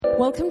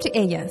Welcome to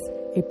Ellas,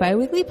 a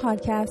bi-weekly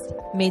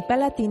podcast made by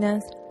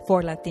Latinas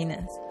for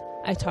Latinas.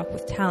 I talk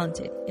with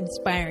talented,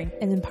 inspiring,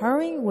 and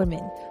empowering women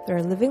that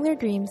are living their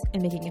dreams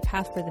and making a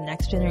path for the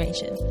next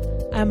generation.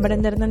 I'm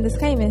Brenda Hernandez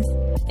Jaimes,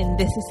 and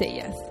this is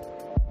Ellas.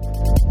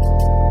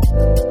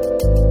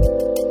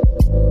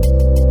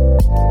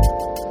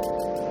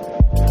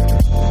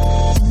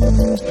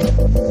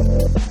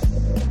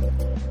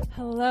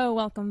 Hello,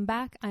 welcome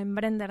back. I'm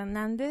Brenda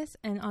Hernandez,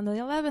 and on the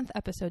 11th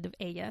episode of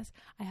Ellas,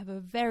 I have a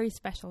very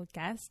special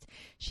guest.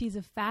 She's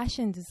a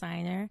fashion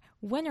designer,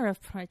 winner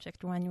of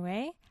Project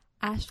Runway,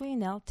 Ashley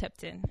Nell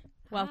Tipton.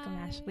 Welcome,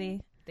 Hi.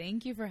 Ashley.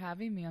 Thank you for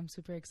having me. I'm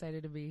super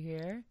excited to be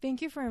here.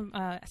 Thank you for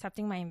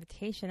accepting my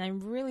invitation. I'm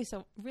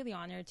really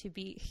honored to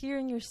be here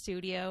in your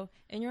studio,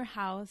 in your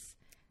house,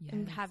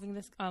 and having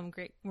this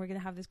we're going to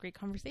have this great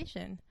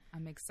conversation.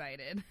 I'm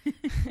excited.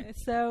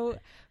 So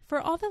for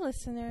all the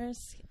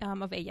listeners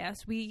of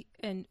Ellas, we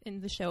in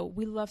the show,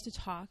 we love to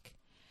talk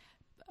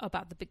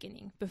about the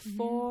beginning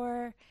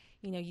before,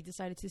 you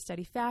decided to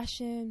study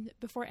fashion,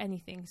 before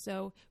anything.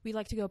 So we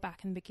like to go back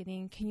in the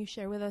beginning. Can you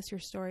share with us your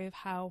story of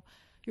how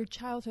your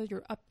childhood,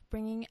 your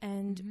upbringing,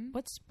 and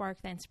what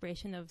sparked the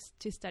inspiration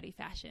to study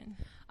fashion?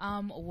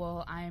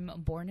 Well, I'm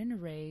born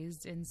and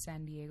raised in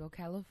San Diego,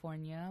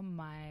 California.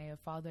 My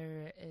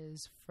father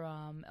is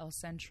from El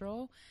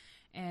Centro,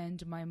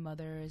 and my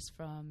mother is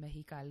from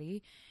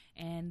Mexicali,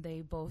 and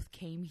they both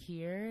came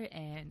here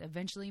and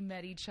eventually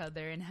met each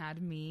other and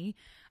had me.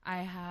 I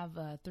have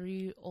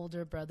 3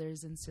 older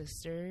brothers and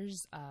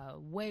sisters,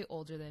 way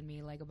older than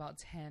me, like about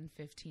 10,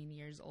 15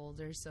 years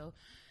older. So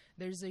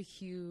there's a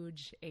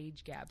huge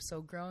age gap.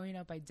 So growing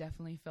up, I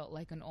definitely felt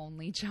like an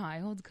only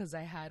child because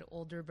I had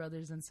older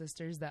brothers and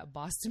sisters that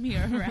bossed me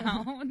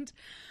around.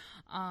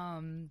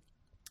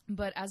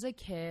 But as a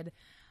kid,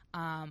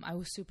 I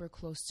was super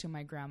close to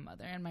my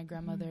grandmother, and my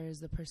grandmother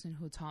is the person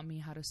who taught me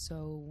how to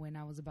sew when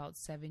I was about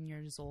 7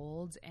 years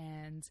old.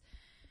 And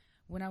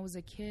when I was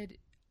a kid,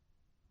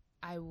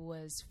 I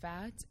was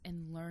fat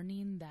and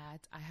learning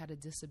that I had a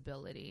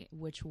disability,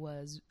 which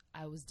was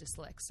I was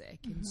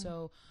dyslexic. And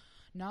so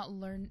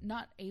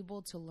not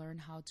able to learn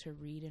how to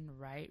read and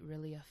write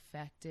really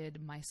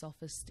affected my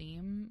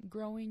self-esteem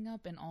growing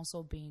up, and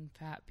also being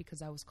fat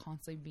because I was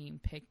constantly being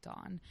picked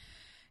on.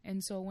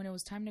 And so when it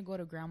was time to go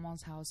to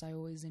grandma's house, I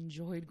always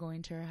enjoyed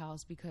going to her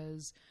house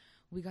because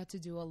we got to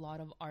do a lot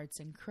of arts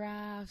and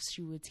crafts.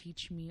 She would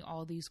teach me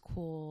all these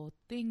cool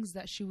things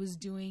that she was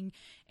doing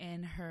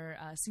in her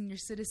senior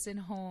citizen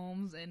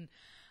homes. And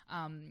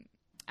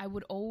I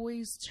would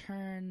always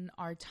turn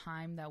our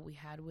time that we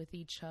had with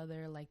each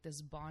other, like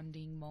this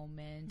bonding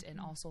moment, and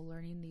also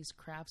learning these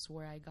crafts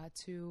where I got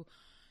to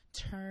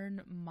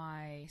turn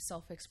my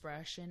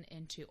self-expression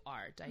into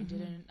art.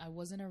 I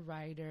wasn't a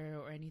writer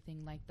or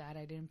anything like that.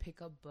 I didn't pick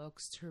up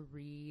books to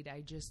read. I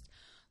just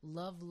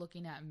loved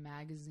looking at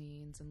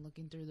magazines and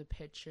looking through the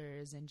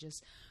pictures and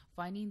just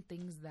finding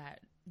things that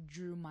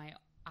drew my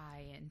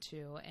eye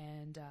into.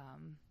 And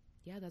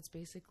that's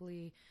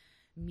basically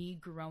me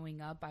growing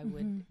up. I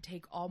would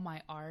take all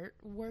my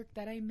artwork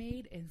that I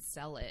made and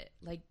sell it.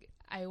 Like,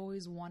 I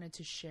always wanted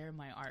to share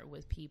my art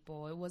with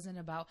people. It wasn't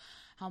about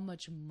how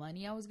much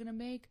money I was going to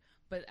make,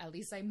 but at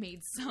least I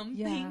made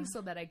something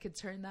so that I could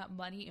turn that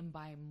money and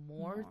buy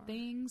more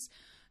things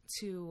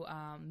to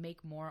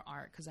make more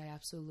art, because I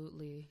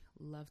absolutely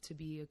love to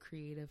be a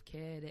creative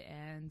kid.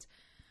 And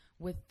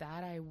with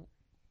that,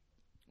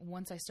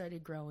 once I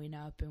started growing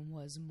up and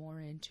was more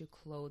into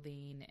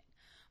clothing,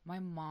 my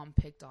mom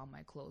picked all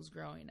my clothes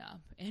growing up.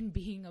 And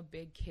being a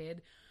big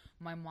kid,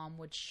 my mom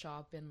would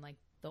shop in like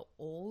the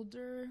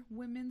older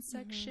women's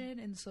section,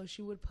 and so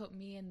she would put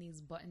me in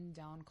these button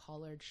down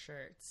collared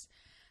shirts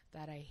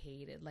that I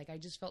hated. Like, I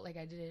just felt like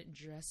I didn't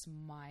dress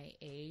my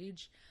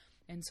age.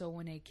 And so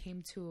when it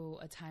came to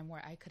a time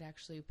where I could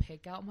actually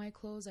pick out my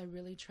clothes, I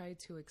really tried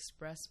to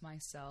express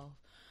myself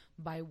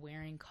by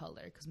wearing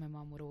color, because my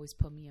mom would always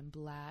put me in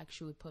black.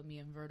 She would put me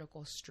in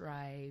vertical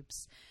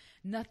stripes,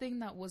 nothing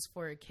that was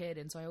for a kid.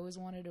 And so I always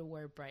wanted to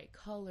wear bright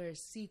colors,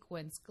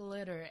 sequins,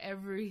 glitter,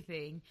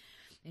 everything.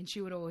 And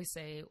she would always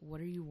say, "What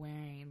are you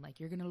wearing?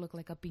 Like, you're going to look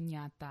like a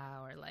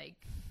piñata or like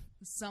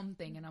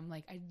something." And I'm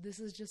like, this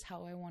is just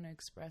how I want to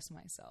express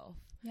myself.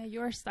 Yeah,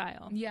 your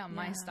style. Yeah,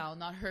 my style,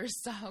 not her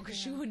style, because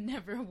she would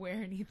never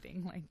wear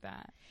anything like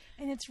that.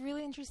 And it's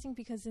really interesting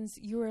because since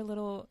you were a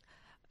little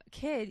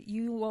kid,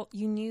 you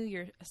knew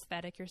your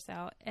aesthetic, your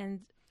style,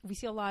 and we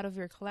see a lot of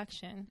your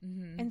collection,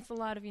 and it's a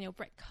lot of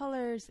bright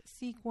colors,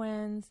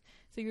 sequins.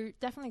 So you're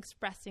definitely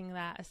expressing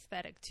that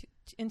aesthetic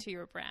into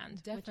your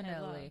brand.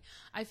 Definitely,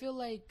 I feel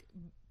like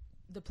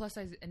the plus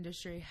size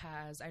industry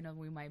has. I know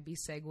we might be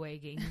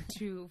segueing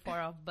too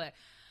far off, but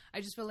I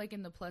just feel like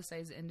in the plus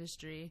size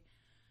industry,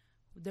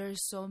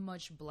 there's so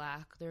much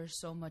black, there's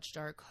so much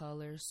dark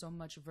colors, so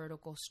much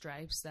vertical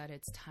stripes that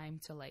it's time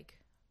to like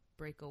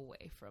break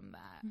away from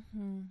that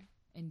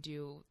and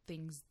do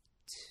things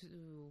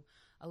to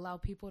allow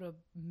people to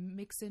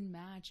mix and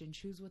match and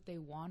choose what they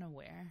want to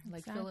wear,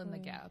 like fill in the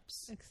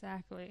gaps.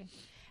 Exactly.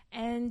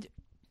 And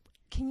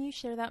can you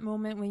share that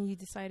moment when you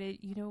decided,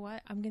 you know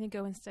what, I'm going to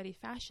go and study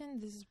fashion.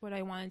 This is what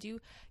I want to do.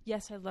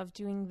 Yes, I love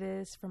doing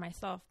this for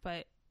myself,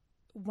 but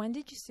when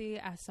did you see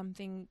it as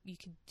something you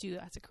could do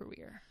as a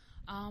career?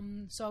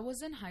 So I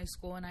was in high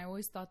school, and I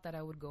always thought that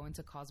I would go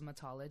into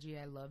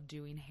cosmetology. I love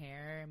doing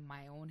hair,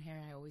 my own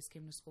hair. I always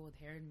came to school with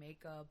hair and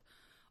makeup.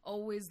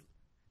 Always,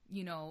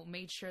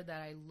 made sure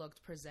that I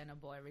looked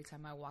presentable every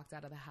time I walked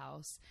out of the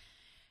house.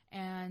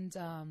 And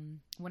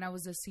when I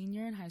was a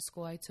senior in high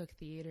school, I took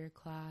theater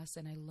class,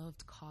 and I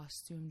loved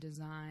costume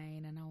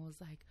design. And I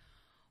was like,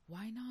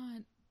 why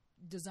not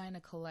design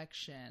a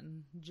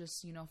collection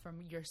just,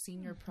 from your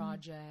senior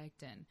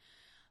project? And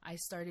I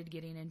started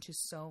getting into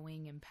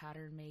sewing and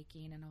pattern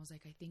making, and I was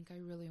like, I think I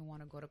really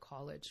want to go to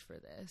college for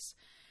this.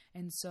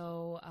 And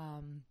so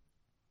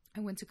I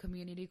went to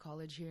community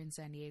college here in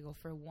San Diego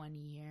for 1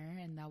 year,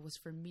 and that was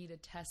for me to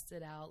test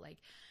it out. Like,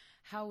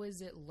 how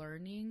is it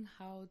learning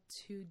how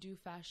to do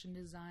fashion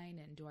design,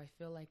 and do I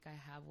feel like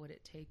I have what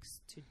it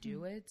takes to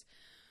do it?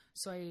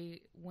 So I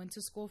went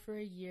to school for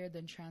a year,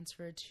 then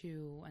transferred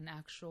to an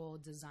actual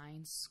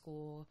design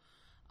school.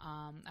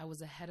 I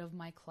was ahead of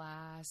my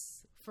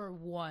class. For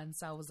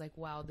once, I was like,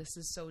 wow, this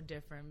is so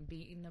different.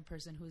 Being a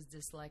person who's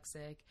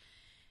dyslexic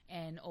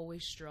and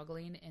always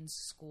struggling in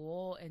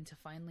school, and to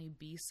finally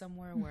be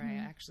somewhere where I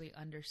actually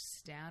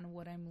understand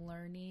what I'm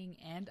learning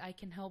and I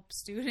can help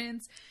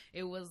students,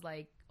 it was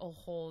like a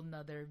whole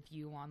nother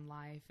view on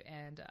life.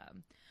 And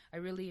I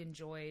really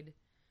enjoyed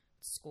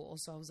school.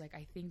 So I was like,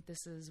 I think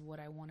this is what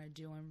I want to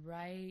do. And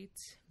right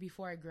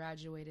before I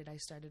graduated, I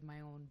started my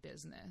own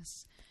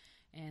business.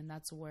 And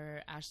that's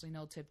where Ashley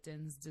Noel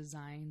Tipton's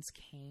designs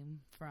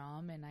came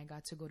from. And I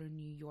got to go to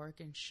New York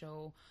and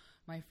show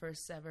my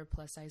first ever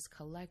plus size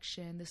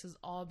collection. This is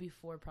all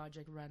before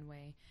Project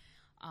Runway.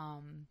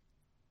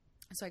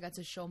 So I got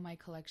to show my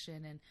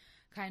collection and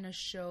kind of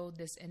show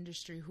this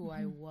industry who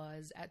I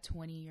was at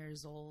 20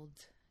 years old,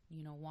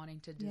 wanting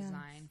to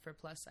design for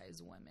plus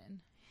size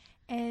women.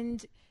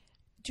 And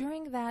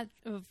during that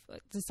of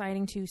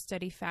deciding to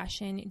study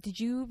fashion, did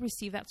you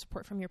receive that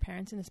support from your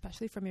parents, and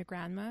especially from your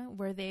grandma?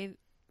 Were they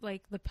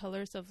like the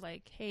pillars of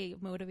like, hey,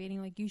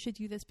 motivating, like, you should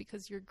do this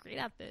because you're great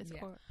at this?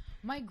 Yeah.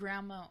 My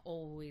grandma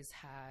always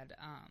had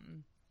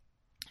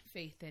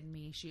faith in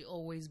me. She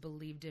always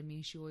believed in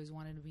me. She always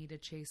wanted me to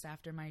chase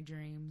after my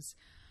dreams.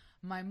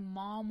 My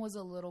mom was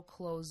a little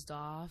closed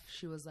off.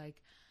 She was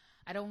like,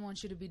 I don't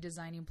want you to be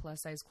designing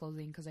plus size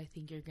clothing because I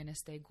think you're going to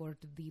stay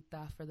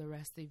gordita for the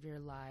rest of your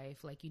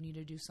life. Like, you need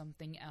to do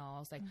something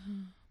else. Like,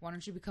 why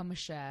don't you become a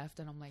chef?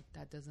 And I'm like,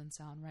 that doesn't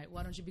sound right.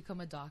 Why don't you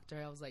become a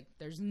doctor? I was like,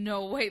 there's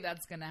no way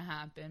that's going to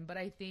happen. But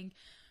I think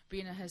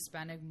being a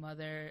Hispanic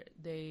mother,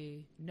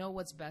 they know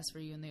what's best for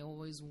you, and they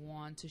always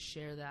want to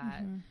share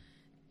that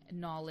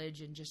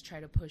knowledge and just try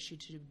to push you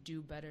to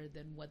do better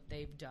than what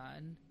they've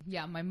done.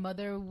 Yeah, my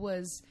mother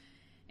was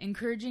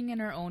encouraging in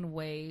her own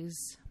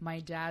ways. My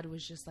dad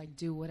was just like,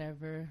 do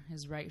whatever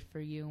is right for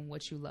you and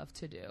what you love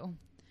to do.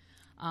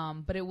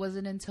 But it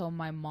wasn't until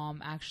my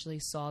mom actually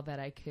saw that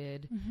I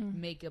could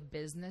make a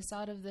business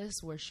out of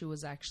this, where she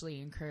was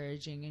actually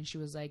encouraging. And she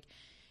was like,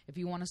 if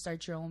you want to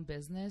start your own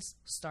business,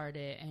 start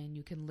it, and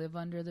you can live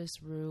under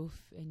this roof,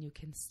 and you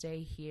can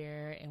stay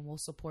here, and we'll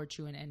support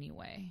you in any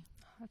way.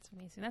 That's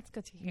amazing. That's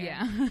good to hear.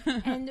 Yeah.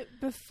 And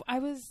I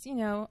was,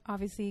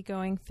 obviously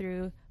going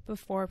through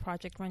before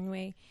Project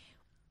Runway.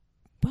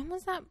 When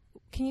was that?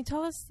 Can you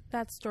tell us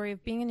that story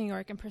of being in New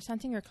York and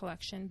presenting your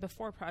collection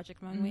before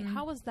Project Runway?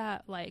 How was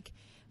that like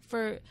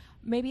for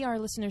maybe our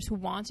listeners who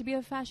want to be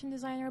a fashion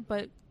designer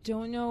but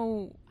don't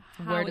know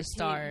where to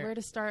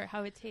start,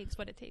 how it takes,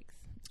 what it takes?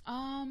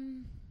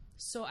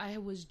 So I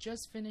was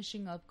just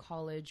finishing up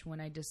college when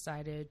I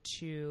decided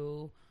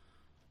to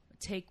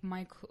take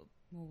my,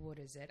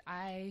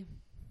 I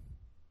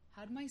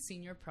had my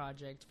senior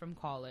project from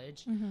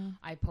college.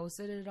 I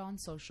posted it on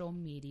social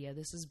media.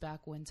 This is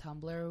back when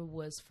Tumblr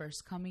was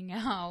first coming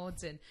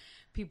out, and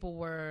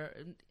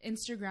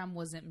Instagram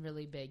wasn't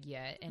really big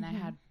yet. And I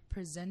had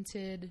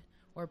presented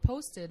or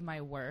posted my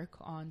work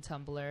on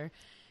Tumblr.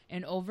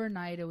 And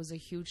overnight, it was a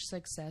huge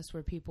success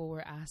where people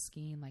were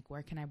asking, like,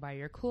 where can I buy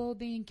your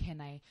clothing?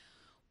 Can I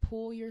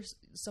pull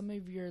some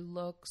of your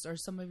looks or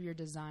some of your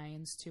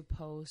designs to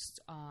post,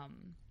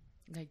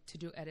 like to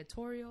do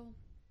editorial?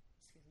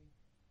 Excuse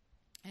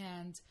me.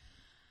 And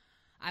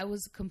I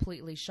was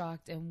completely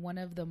shocked. And one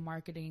of the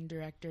marketing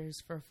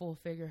directors for Full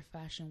Figure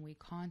Fashion Week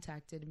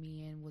contacted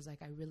me and was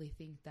like, I really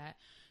think that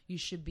you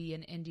should be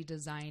an indie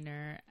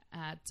designer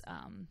at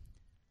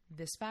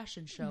this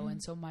fashion show.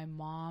 And so my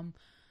mom,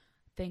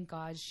 thank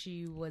God,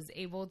 she was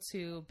able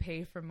to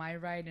pay for my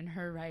ride and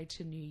her ride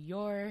to New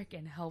York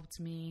and helped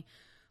me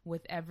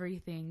with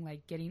everything,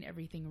 like getting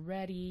everything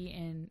ready.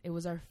 And it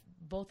was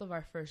both of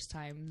our first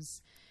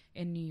times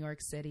in New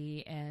York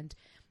City. And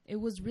it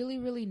was really,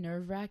 really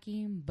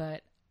nerve-wracking.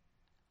 But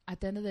at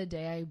the end of the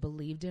day, I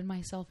believed in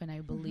myself, and I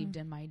believed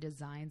in my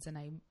designs, and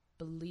I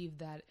believed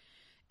that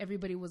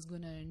everybody was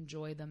going to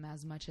enjoy them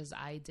as much as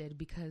I did,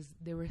 because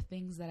there were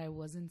things that I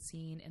wasn't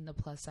seeing in the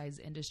plus size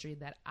industry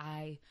that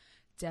I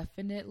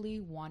definitely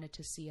wanted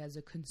to see as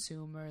a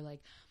consumer.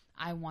 Like,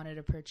 I wanted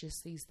to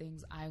purchase these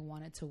things. I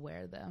wanted to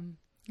wear them.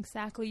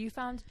 Exactly. You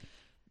found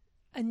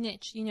a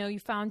niche, you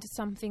found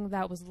something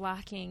that was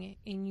lacking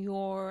in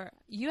you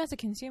as a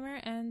consumer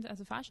and as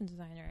a fashion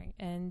designer.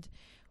 And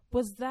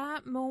was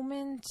that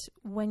moment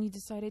when you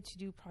decided to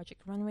do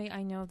Project Runway?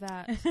 I know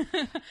that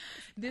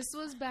this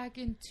was back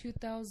in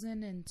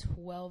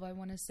 2012, I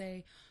want to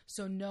say.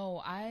 So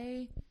no,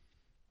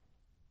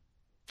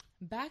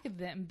 back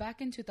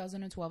in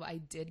 2012, I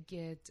did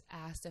get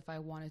asked if I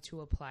wanted to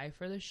apply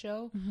for the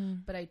show,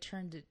 but I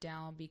turned it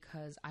down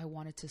because I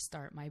wanted to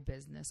start my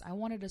business. I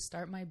wanted to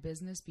start my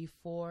business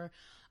before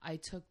I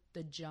took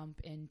the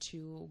jump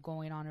into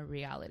going on a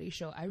reality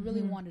show. I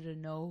really wanted to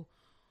know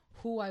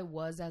who I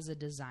was as a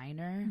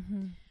designer,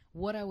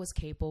 what I was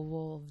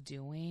capable of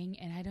doing.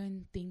 And I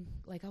didn't think,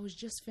 like, I was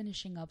just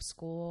finishing up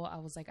school. I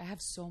was like, I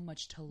have so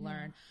much to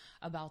learn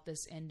about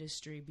this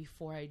industry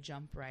before I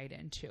jump right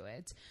into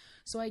it.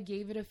 So I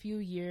gave it a few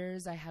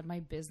years. I had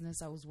my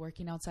business. I was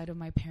working outside of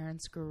my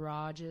parents'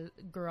 garage.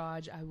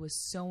 I was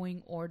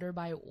sewing order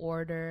by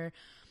order.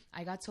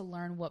 I got to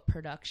learn what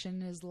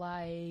production is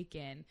like,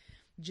 and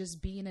just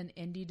being an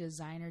indie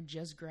designer,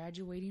 just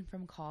graduating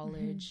from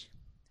college.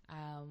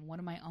 One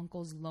of my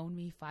uncles loaned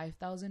me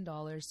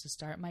 $5,000 to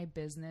start my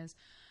business.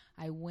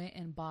 I went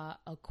and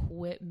bought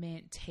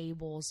equipment,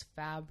 tables,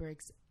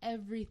 fabrics,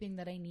 everything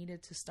that I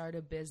needed to start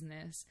a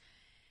business.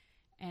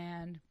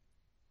 And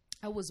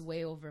I was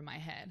way over my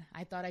head.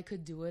 I thought I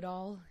could do it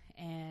all.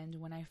 And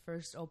when I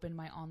first opened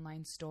my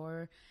online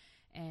store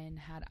and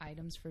had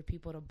items for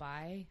people to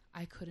buy,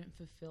 I couldn't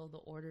fulfill the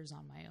orders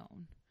on my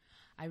own.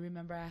 I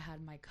remember I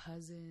had my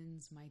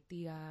cousins, my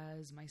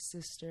tias, my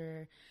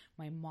sister,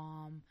 my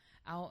mom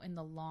out in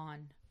the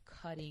lawn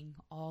cutting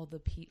all the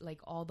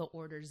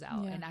orders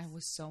out. Yes. And I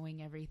was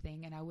sewing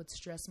everything, and I would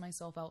stress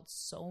myself out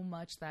so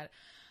much that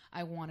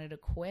I wanted to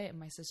quit. And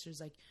my sister's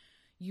like,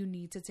 you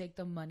need to take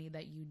the money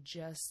that you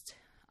just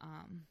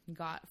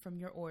got from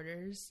your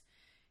orders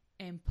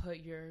and put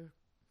your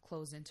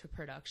clothes into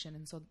production.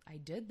 And so I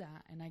did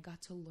that, and I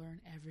got to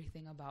learn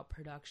everything about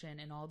production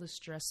and all the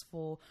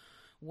stressful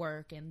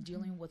work and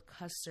dealing with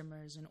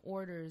customers and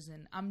orders.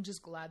 And I'm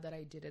just glad that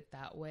I did it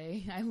that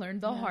way. I learned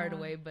the hard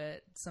way,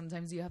 but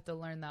sometimes you have to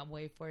learn that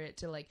way for it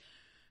to like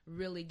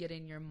really get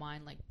in your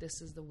mind, like,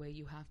 this is the way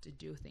you have to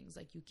do things.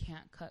 Like, you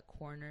can't cut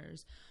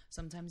corners.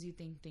 Sometimes you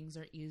think things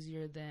are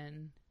easier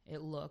than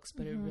it looks,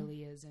 but it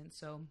really isn't.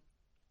 So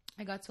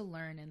I got to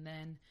learn. And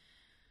then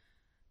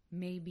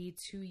maybe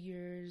 2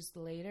 years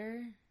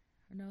later,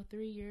 or no,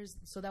 3 years.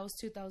 So that was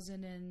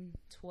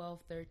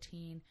 2012,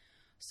 13.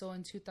 So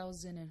in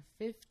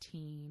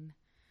 2015,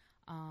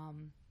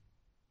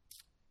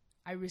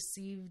 I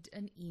received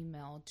an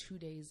email 2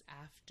 days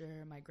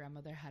after my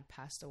grandmother had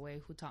passed away,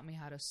 who taught me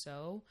how to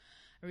sew.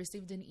 I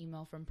received an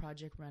email from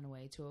Project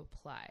Runway to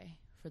apply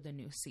for the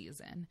new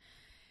season.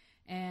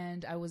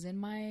 And I was in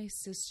my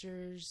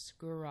sister's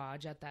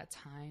garage at that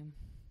time,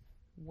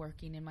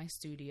 working in my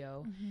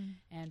studio.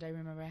 And I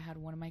remember I had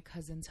one of my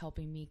cousins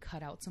helping me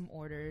cut out some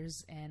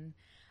orders, and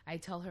I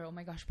tell her, oh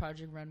my gosh,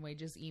 Project Runway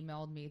just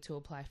emailed me to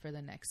apply for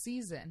the next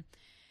season.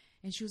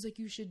 And she was like,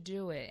 you should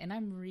do it. And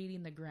I'm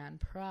reading the grand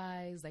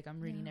prize, like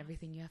I'm reading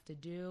everything you have to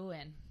do,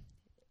 and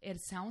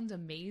it sounds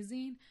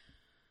amazing,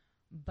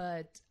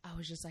 but I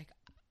was just like,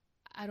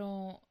 I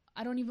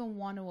don't even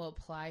want to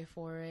apply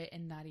for it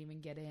and not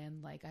even get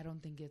in. Like, I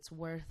don't think it's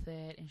worth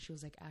it. And she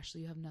was like,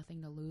 Ashley, you have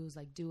nothing to lose.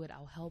 Like, do it.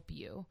 I'll help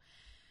you.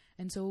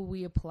 And so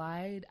we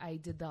applied. I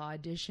did the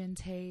audition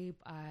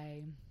tape.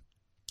 I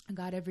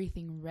got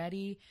everything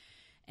ready.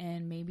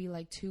 And maybe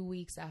like 2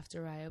 weeks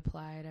after I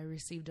applied, I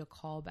received a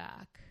call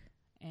back.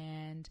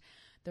 And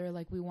they're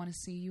like, we want to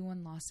see you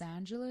in Los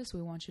Angeles.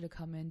 We want you to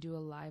come in, do a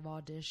live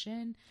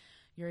audition.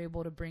 You're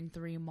able to bring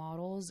 3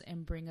 models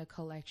and bring a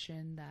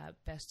collection that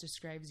best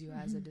describes you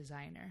as a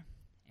designer.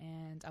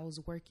 And I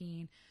was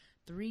working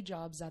 3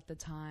 jobs at the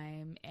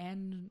time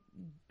and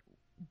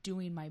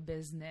doing my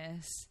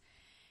business.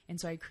 And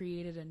so I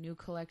created a new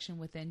collection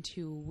within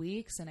 2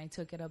 weeks, and I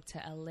took it up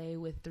to LA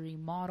with 3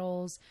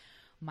 models.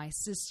 My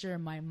sister,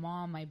 my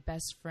mom, my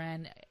best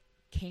friend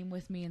came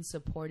with me and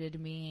supported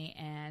me.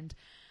 And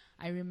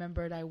I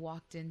remembered I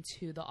walked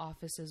into the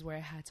offices where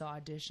I had to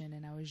audition,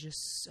 and I was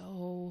just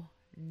so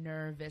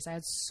nervous. I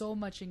had so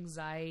much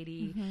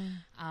anxiety.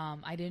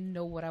 I didn't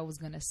know what I was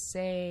going to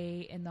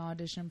say in the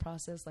audition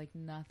process, like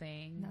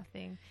nothing.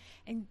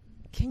 And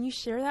can you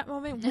share that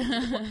moment?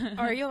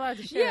 Are you allowed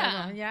to share that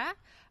moment? Yeah.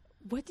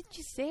 What did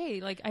you say?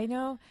 Like, I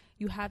know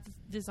you had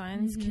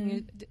designs. Can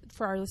you,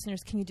 for our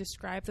listeners, can you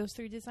describe those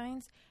 3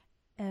 designs?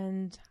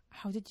 And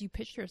how did you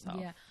pitch yourself?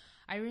 Yeah.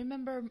 I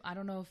remember, I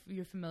don't know if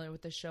you're familiar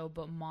with the show,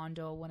 but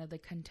Mondo, one of the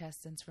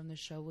contestants from the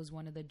show, was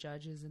one of the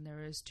judges, and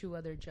there was 2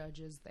 other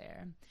judges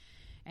there.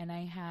 And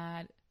I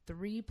had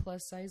 3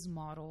 plus-size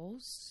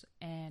models,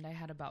 and I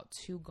had about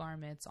 2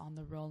 garments on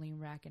the rolling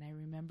rack. And I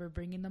remember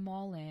bringing them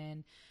all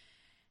in,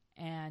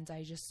 and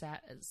I just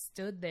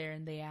stood there,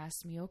 and they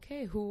asked me,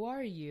 okay, who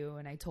are you?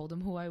 And I told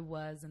them who I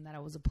was and that I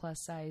was a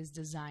plus-size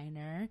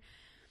designer.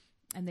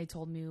 and they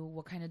told me,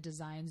 what kind of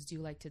designs do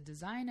you like to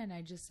design? And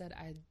I just said,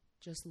 I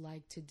just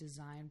like to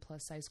design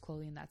plus size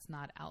clothing that's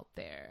not out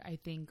there. I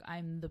think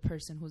I'm the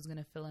person who's going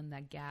to fill in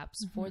that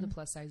gaps for the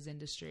plus size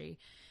industry.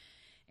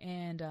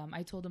 And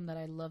I told them that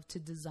I love to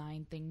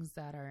design things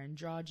that are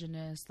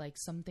androgynous, like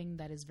something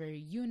that is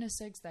very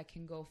unisex that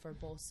can go for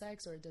both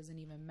sex, or it doesn't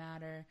even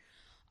matter.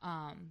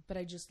 But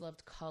I just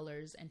loved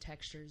colors and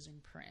textures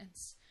and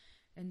prints.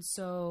 And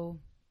so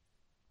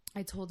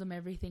I told them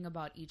everything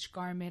about each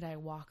garment. I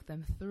walked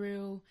them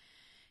through.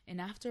 And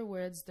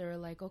afterwards, they're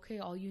like, okay,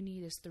 all you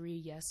need is 3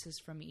 yeses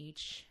from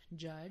each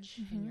judge,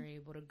 and you're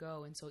able to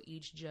go. And so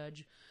each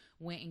judge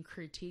went and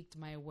critiqued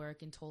my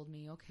work and told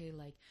me, okay,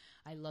 like,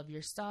 I love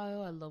your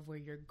style, I love where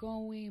you're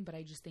going, but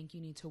I just think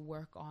you need to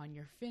work on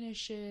your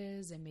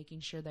finishes and making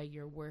sure that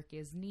your work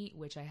is neat,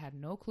 which I had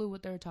no clue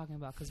what they were talking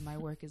about because my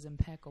work is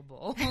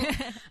impeccable.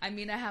 I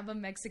mean, I have a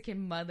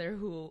Mexican mother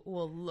who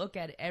will look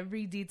at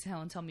every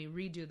detail and tell me,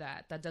 redo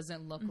that. That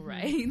doesn't look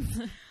right.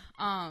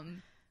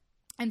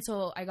 And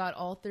so I got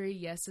all 3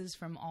 yeses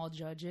from all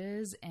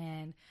judges.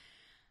 And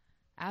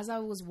as I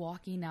was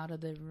walking out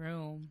of the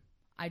room,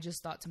 I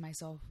just thought to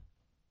myself,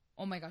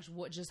 oh my gosh,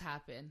 what just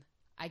happened?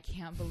 I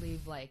can't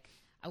believe, like,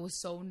 I was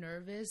so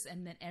nervous,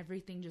 and then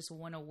everything just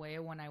went away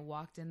when I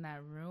walked in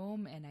that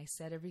room and I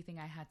said everything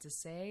I had to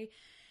say.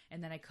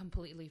 And then I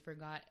completely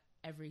forgot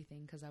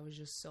everything because I was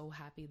just so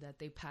happy that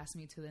they passed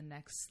me to the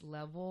next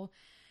level.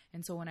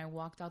 And so when I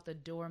walked out the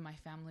door, my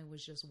family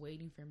was just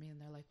waiting for me, and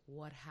they're like,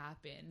 what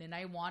happened? And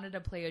I wanted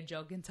to play a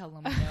joke and tell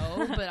them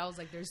no, but I was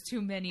like, there's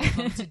too many of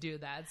them to do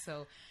that.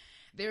 So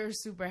they were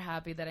super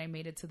happy that I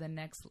made it to the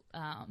next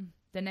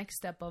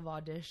step of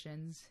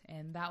auditions.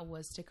 And that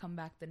was to come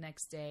back the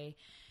next day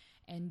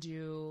and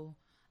do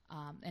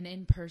an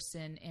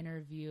in-person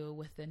interview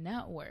with the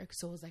network.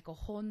 So it was like a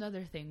whole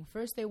nother thing.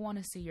 First, they want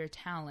to see your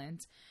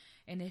talent,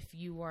 and if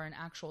you are an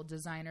actual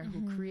designer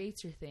who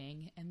creates your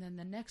thing. And then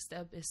the next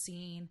step is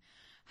seeing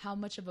how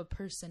much of a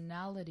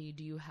personality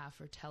do you have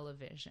for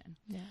television.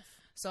 Yes.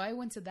 So I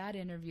went to that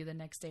interview the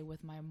next day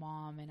with my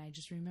mom, and I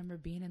just remember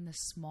being in this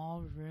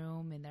small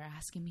room, and they're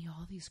asking me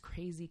all these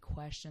crazy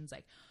questions,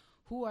 like,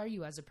 who are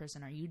you as a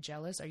person? Are you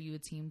jealous? Are you a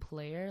team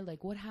player?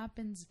 Like, what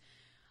happens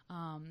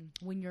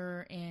when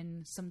you're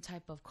in some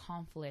type of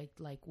conflict?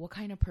 Like, what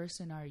kind of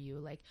person are you?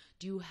 Like,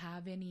 do you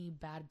have any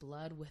bad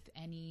blood with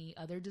any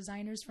other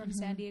designers from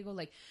San Diego?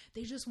 Like,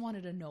 they just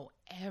wanted to know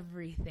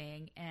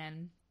everything.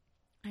 And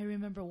I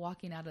remember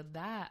walking out of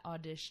that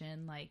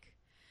audition like,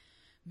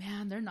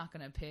 man, they're not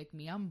going to pick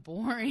me. I'm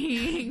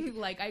boring.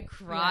 Like, I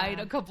cried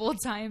a couple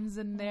of times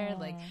in there.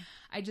 Like,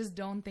 I just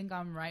don't think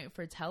I'm right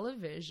for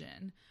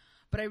television.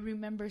 But I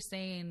remember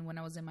saying when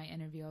I was in my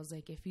interview, I was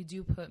like, if you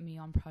do put me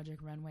on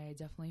Project Runway, I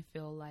definitely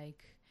feel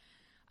like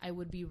I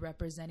would be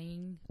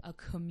representing a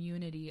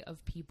community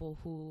of people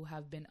who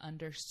have been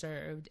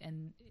underserved,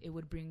 and it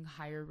would bring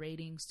higher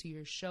ratings to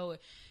your show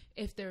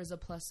if there's a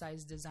plus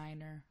size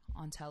designer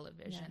on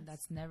television. Yes.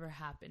 That's never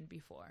happened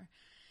before.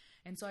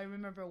 And so I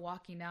remember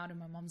walking out, and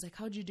my mom's like,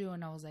 how'd you do?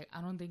 And I was like,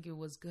 I don't think it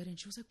was good. And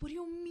she was like, what do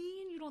you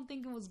mean you don't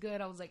think it was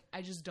good? I was like,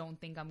 I just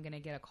don't think I'm going to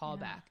get a call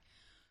back.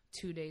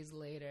 2 days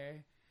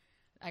later,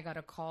 I got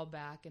a call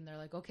back, and they're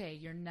like, okay,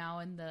 you're now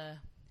in the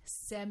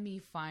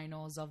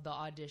semifinals of the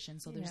audition.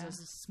 So there's this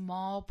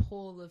small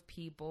pool of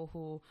people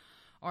who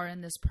are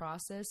in this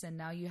process, and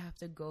now you have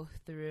to go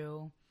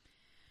through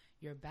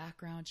your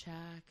background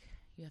check.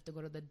 You have to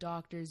go to the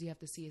doctors. You have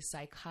to see a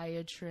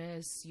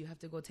psychiatrist. You have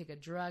to go take a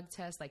drug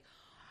test, like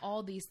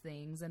all these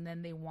things. And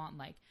then they want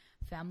like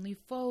family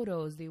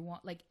photos. They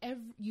want like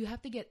you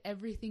have to get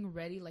everything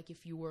ready, like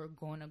if you were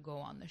going to go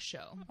on the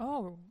show.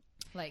 Oh,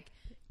 like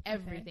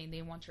everything. Okay.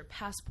 They want your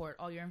passport,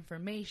 all your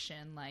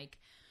information, like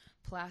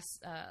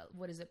past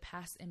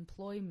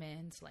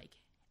employment, like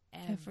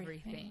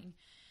everything.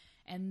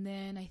 And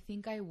then I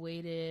think I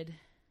waited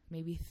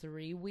maybe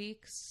 3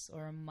 weeks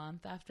or a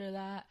month after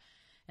that,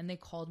 and they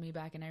called me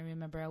back. And I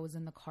remember I was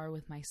in the car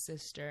with my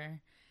sister,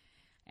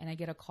 and I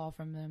get a call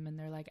from them, and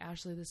they're like,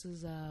 Ashley, this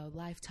is a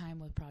Lifetime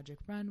with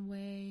Project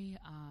Runway.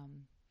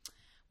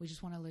 We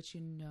just want to let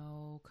you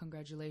know,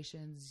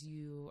 congratulations,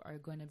 you are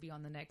going to be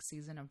on the next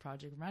season of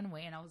Project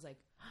Runway. And I was like,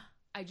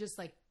 I just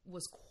like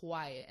was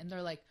quiet, and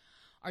they're like,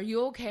 are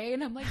you okay?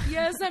 And I'm like,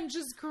 yes, I'm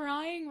just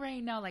crying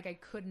right now. Like, I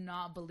could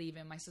not believe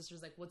it. My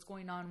sister's like, what's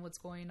going on? What's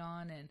going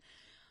on? And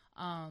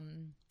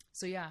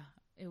so yeah,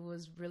 it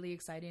was really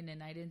exciting.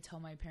 And I didn't tell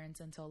my parents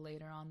until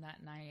later on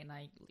that night, and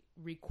I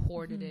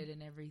recorded it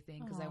and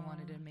everything because I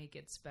wanted to make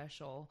it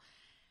special.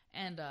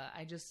 And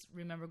I just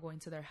remember going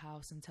to their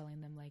house and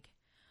telling them like,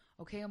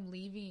 okay, I'm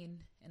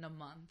leaving in a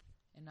month,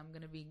 and I'm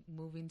going to be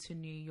moving to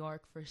New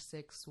York for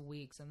 6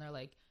 weeks. And they're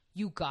like,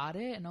 you got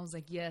it? And I was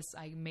like, yes,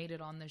 I made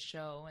it on the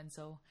show. And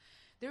so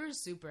they were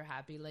super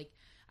happy. Like,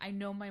 I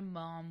know my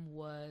mom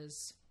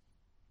was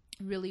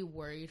really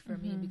worried for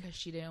me because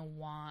she didn't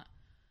want,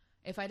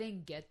 if I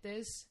didn't get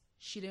this,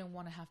 she didn't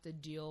want to have to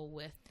deal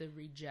with the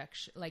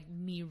rejection, like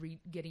me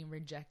getting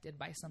rejected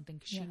by something,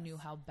 because she knew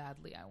how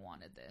badly I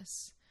wanted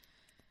this.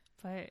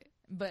 But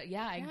But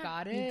yeah, I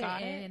got it. You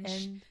got and it.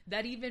 And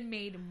that even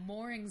made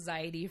more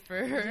anxiety for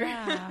her.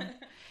 yeah.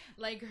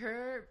 Like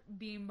her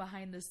being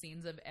behind the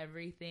scenes of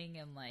everything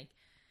and like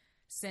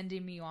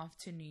sending me off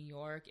to New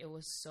York, it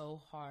was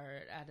so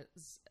hard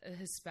as a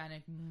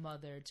Hispanic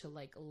mother to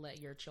like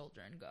let your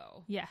children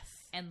go. Yes.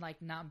 And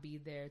like not be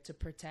there to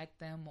protect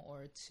them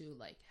or to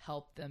like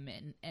help them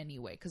in any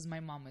way. Because my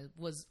mom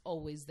was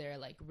always there,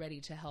 like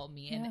ready to help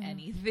me in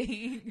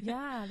anything.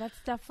 Yeah, that's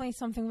definitely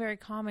something very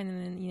common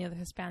in, you know, the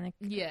Hispanic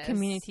Yes.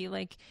 community.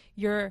 Like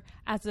you're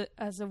as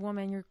a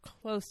woman, you're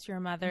close to your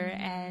mother,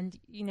 and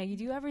you know you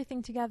do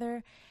everything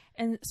together.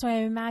 And so I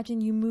imagine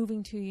you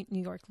moving to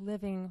New York,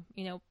 living,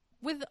 you know,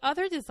 with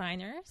other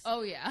designers.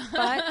 Oh yeah.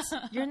 But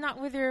you're not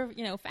with your,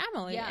 you know,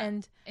 family. Yeah.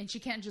 And she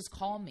can't just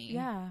call me.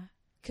 yeah,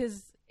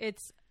 because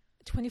it's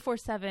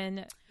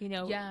 24/7, you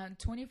know. Yeah,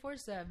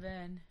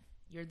 24/7.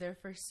 You're there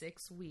for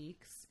 6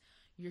 weeks.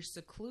 You're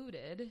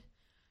secluded.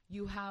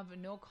 You have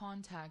no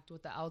contact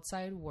with the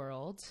outside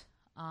world.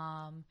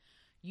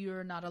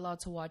 You're not allowed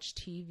to watch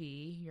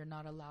TV. You're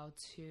not allowed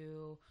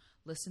to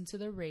listen to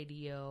the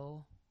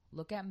radio,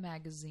 look at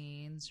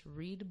magazines,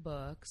 read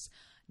books.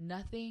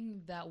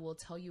 Nothing that will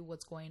tell you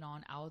what's going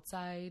on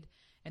outside,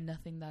 and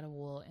nothing that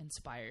will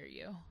inspire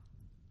you.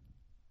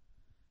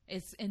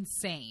 It's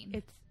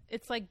insane.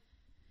 It's like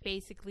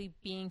basically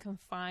being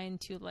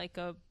confined to like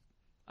a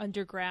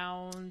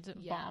underground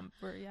bomb.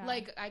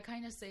 Like I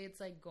kind of say it's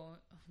like going.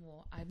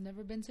 Well, I've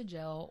never been to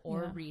jail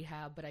or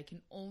rehab, but I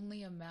can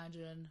only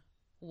imagine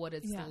what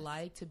it's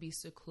like to be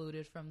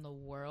secluded from the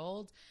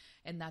world,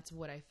 and that's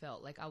what I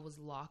felt like. I was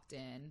locked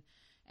in.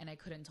 And I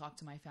couldn't talk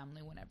to my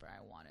family whenever I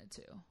wanted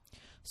to.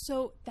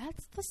 So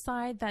that's the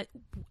side that,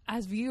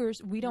 as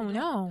viewers, we don't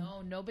know.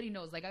 No, nobody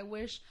knows. Like I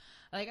wish,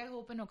 like I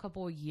hope in a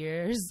couple of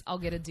years I'll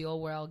get a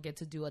deal where I'll get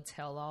to do a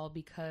tell-all,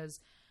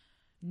 because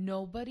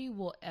nobody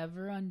will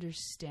ever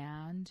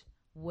understand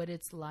what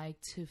it's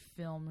like to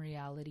film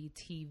reality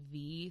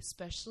TV,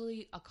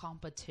 especially a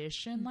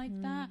competition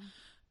like that,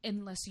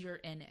 unless you're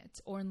in it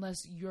or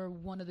unless you're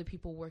one of the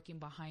people working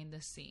behind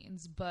the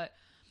scenes. But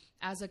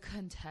as a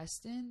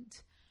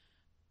contestant,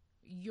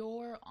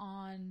 you're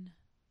on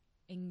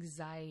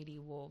anxiety.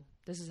 Well,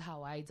 this is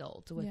how I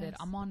dealt with it.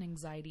 I'm on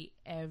anxiety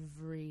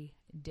every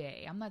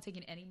day. I'm not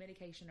taking any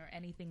medication or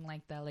anything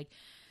like that. Like,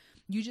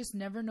 you just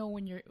never know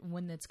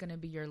when it's going to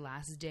be your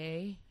last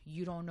day.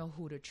 You don't know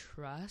who to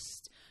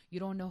trust. You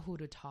don't know who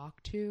to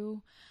talk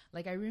to.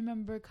 Like, I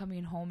remember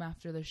coming home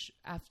after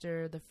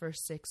the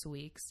first 6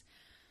 weeks,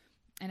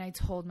 and I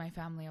told my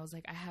family, I was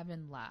like, I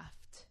haven't laughed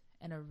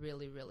in a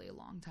really, really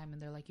long time.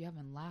 And they're like, you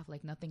haven't laughed?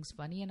 Like, nothing's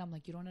funny? And I'm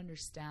like, you don't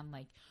understand,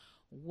 like,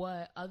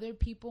 what other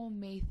people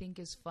may think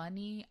is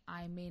funny,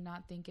 I may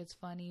not think it's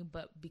funny,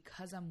 but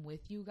because I'm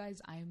with you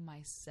guys, I'm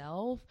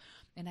myself,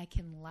 and I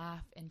can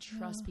laugh and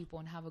trust people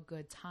and have a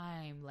good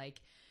time.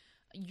 Like,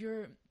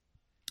 you're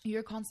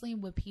constantly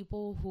with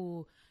people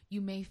who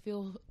you may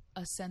feel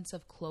a sense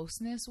of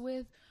closeness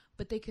with,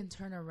 but they can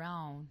turn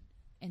around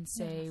and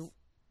say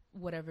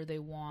whatever they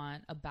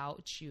want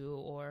about you,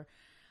 or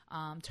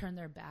turn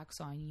their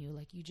backs on you.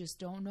 Like, you just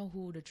don't know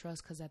who to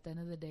trust, because at the end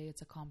of the day,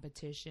 it's a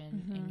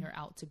competition and you're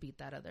out to beat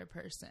that other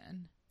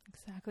person.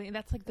 Exactly. And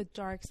that's like the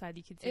dark side,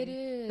 you could say. It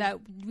is. That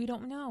we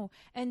don't know.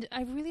 And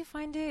I really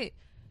find it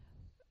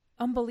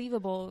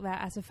unbelievable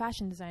that as a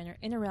fashion designer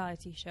in a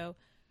reality show,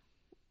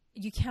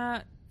 you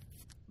can't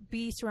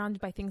be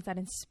surrounded by things that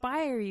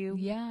inspire you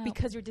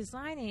because you're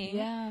designing.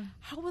 Yeah.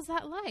 How was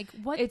that like?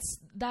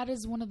 That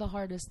is one of the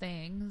hardest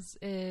things,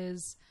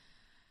 is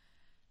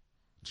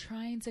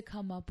trying to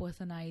come up with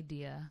an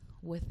idea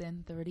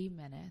within 30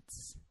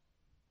 minutes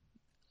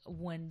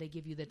when they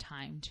give you the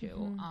time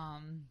to.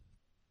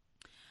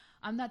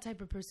 I'm that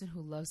type of person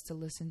who loves to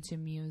listen to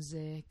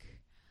music,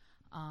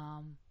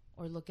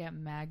 or look at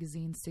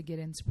magazines to get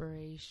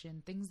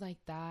inspiration, things like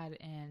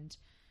that. And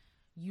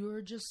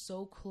you're just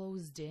so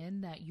closed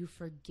in that you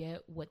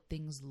forget what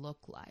things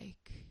look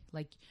like.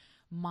 Like,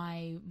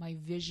 my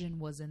vision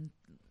wasn't,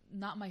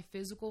 not my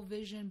physical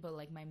vision, but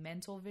like my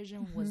mental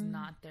vision was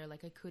not there.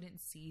 Like, I couldn't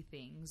see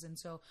things. And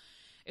so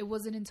it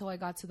wasn't until I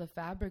got to the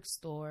fabric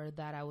store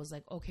that I was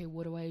like, okay,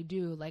 what do I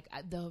do? Like,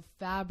 the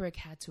fabric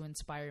had to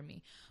inspire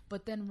me.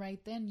 But then right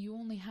then, you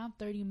only have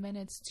 30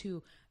 minutes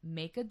to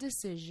make a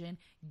decision,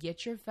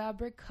 get your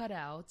fabric cut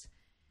out,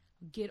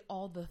 get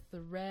all the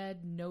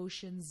thread,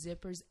 notions,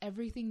 zippers,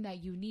 everything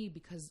that you need.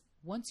 Because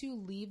once you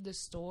leave the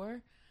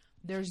store,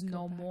 there's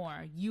no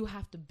more. You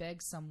have to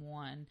beg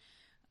someone,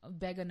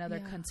 beg another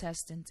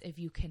contestant if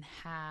you can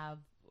have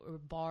or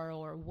borrow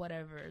or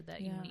whatever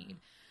that you need.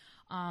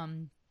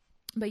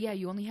 But yeah,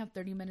 you only have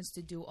 30 minutes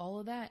to do all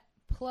of that.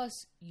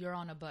 Plus, you're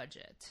on a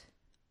budget.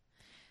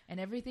 And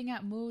everything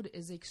at Mood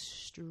is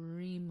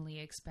extremely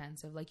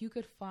expensive. Like, you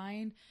could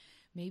find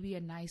maybe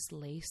a nice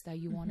lace that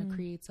you want to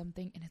create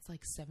something, and it's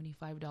like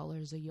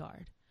 $75 a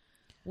yard.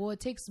 Well, it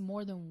takes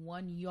more than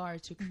 1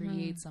 yard to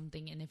create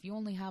something. And if you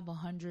only have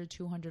 $100,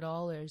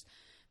 $200,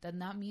 then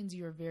that means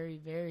you're very,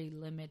 very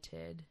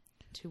limited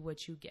to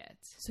what you get.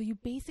 So you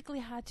basically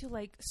had to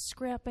like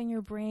scrap in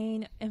your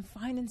brain and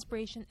find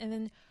inspiration, and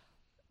then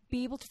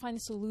be able to find a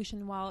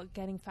solution while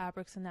getting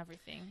fabrics and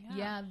everything.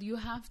 Yeah, you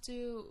have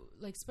to,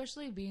 like,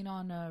 especially being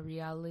on a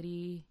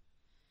reality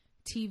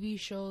TV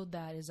show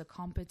that is a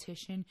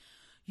competition,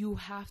 you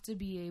have to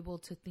be able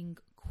to think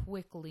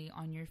quickly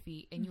on your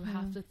feet, and you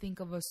have to think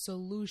of a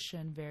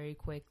solution very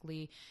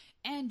quickly,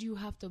 and you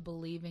have to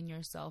believe in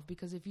yourself,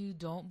 because if you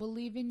don't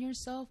believe in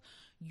yourself,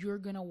 you're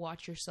gonna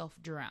watch yourself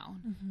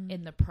drown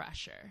in the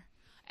pressure.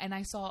 And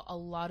I saw a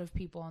lot of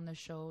people on the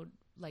show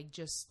like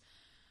just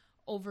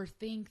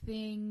overthink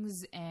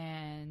things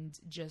and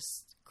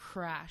just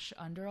crash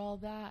under all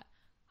that.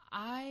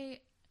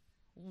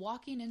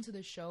 Walking into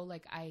the show,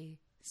 like, I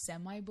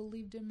semi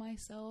believed in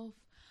myself,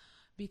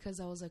 because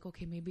I was like,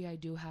 okay, maybe I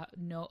do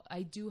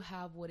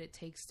have what it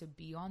takes to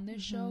be on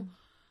this show.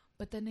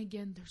 But then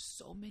again, there's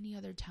so many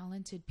other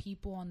talented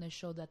people on this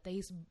show that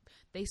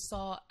they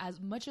saw,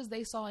 as much as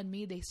they saw in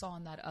me, they saw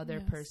in that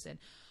other person.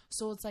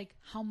 So it's like,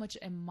 how much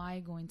am I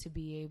going to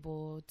be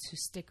able to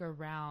stick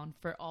around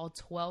for all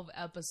 12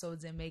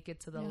 episodes and make it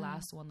to the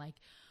last one? Like,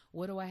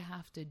 what do I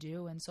have to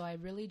do? And so I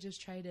really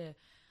just try to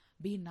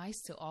be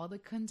nice to all the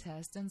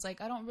contestants.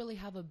 Like, I don't really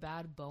have a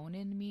bad bone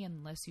in me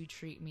unless you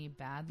treat me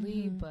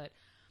badly, but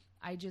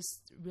I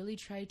just really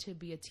try to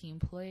be a team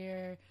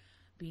player,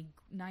 be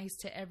nice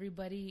to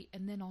everybody,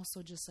 and then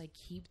also just like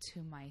keep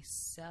to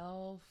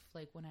myself.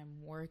 Like, when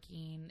I'm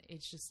working,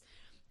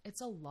 it's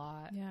a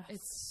lot. Yes.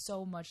 It's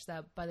so much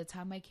that by the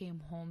time I came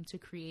home to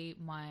create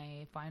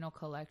my final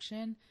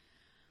collection,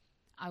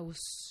 I was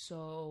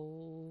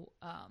so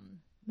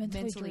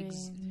mentally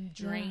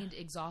drained,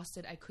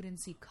 exhausted. I couldn't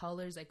see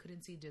colors. I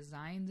couldn't see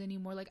designs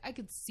anymore. Like, I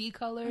could see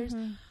colors,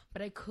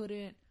 but I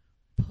couldn't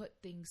put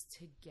things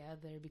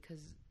together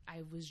because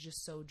I was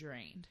just so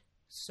drained.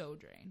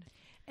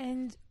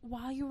 And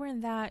while you were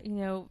in that,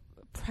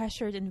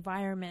 pressured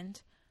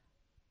environment,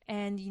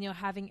 and,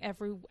 having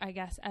every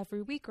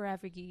week or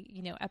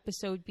every,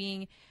 episode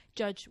being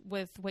judged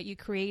with what you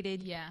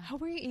created. Yeah. How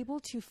were you able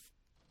to,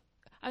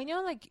 I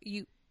know, like,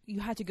 you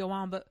had to go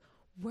on, but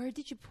where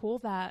did you pull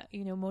that,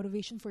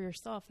 motivation for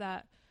yourself,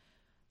 that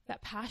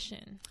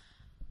passion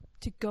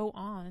to go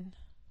on?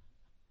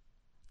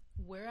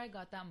 Where I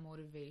got that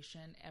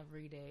motivation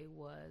every day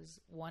was,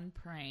 one,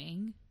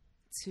 praying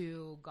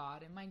to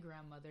God and my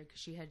grandmother, because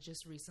she had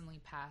just recently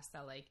passed,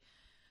 that, like,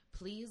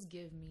 please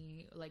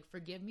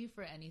forgive me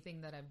for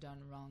anything that I've done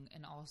wrong,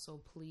 and also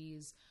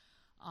please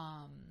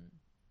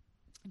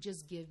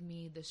just give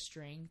me the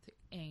strength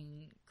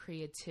and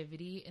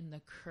creativity and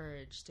the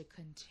courage to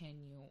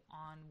continue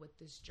on with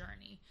this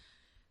journey.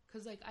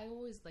 Because, like, I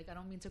always, like, I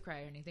don't mean to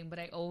cry or anything, but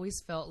I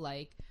always felt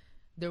like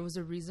there was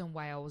a reason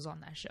why I was on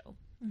that show.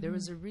 There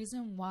was a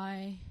reason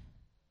why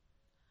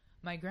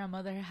my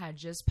grandmother had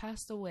just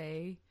passed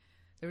away.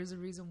 There was a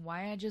reason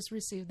why I just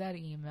received that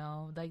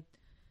email. Like,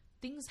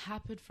 things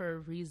happen for a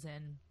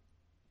reason.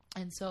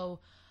 And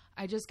so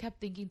I just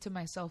kept thinking to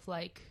myself,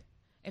 like,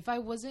 if I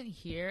wasn't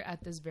here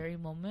at this very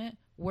moment,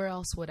 where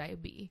else would I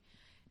be?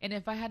 And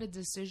if I had a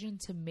decision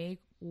to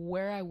make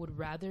where I would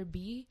rather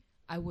be,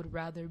 I would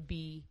rather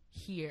be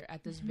here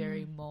at this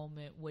very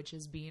moment, which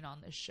is being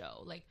on the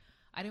show. Like,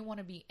 I didn't want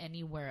to be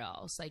anywhere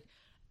else. Like,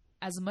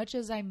 as much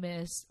as I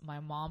miss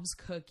my mom's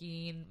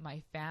cooking,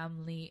 my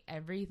family,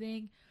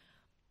 everything,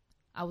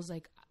 I was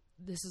like,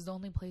 this is the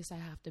only place I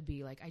have to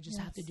be. Like, I just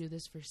have to do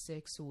this for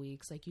 6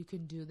 weeks. Like, you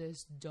can do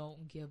this.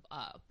 Don't give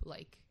up.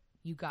 Like,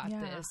 you got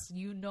this.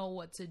 You know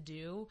what to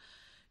do.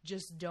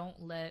 Just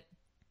don't let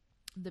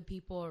the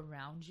people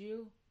around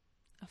you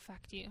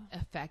affect you.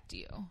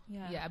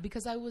 Yeah.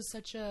 Because I'm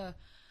such a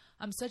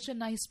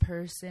nice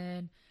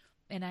person,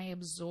 and I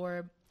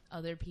absorb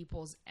other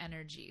people's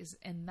energies,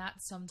 and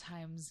that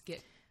sometimes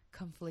get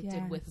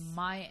conflicted with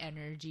my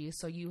energy.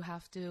 So you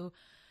have to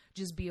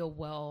just be a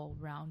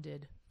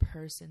well-rounded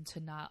person to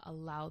not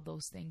allow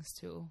those things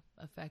to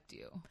affect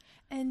you.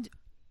 And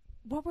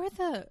what were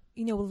the,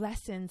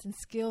 lessons and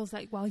skills,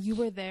 like, while you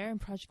were there in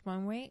Project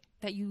Runway,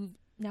 that you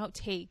now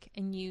take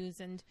and use,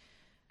 and,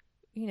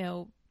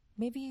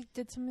 maybe you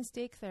did some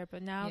mistakes there,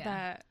 but now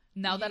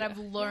that I've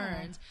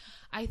learned,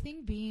 I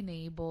think being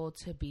able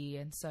to be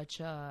in such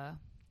a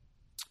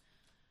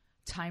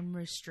time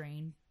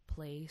restrained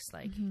place,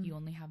 like, you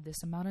only have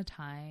this amount of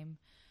time,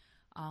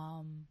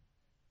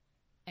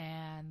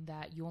 and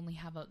that you only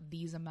have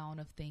these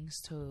amount of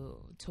things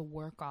to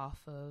work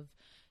off of,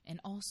 and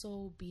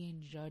also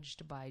being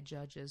judged by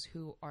judges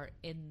who are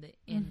in the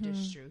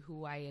industry,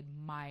 who I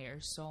admire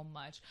so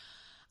much.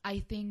 I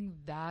think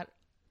that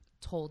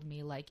told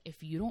me, like,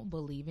 if you don't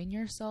believe in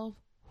yourself,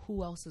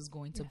 who else is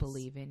going to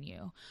believe in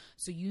you?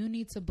 So you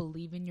need to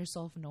believe in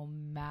yourself no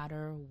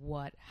matter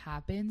what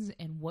happens,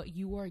 and what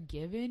you are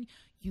given,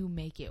 you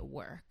make it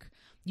work.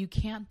 You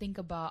can't think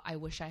about, I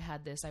wish I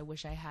had this, I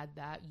wish I had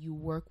that. You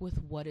work with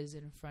what is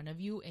in front of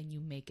you, and you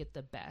make it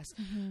the best.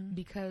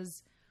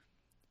 Because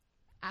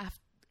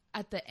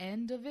at the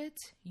end of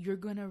it, you're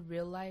going to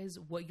realize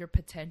what your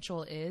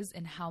potential is,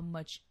 and how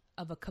much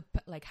of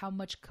how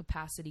much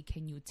capacity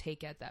can you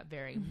take at that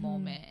very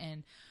moment.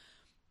 And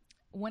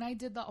when I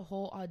did the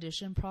whole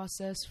audition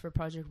process for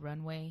Project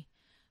Runway,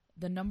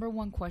 the number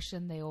one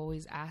question they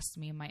always asked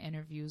me in my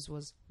interviews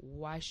was,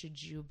 why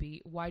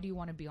do you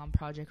want to be on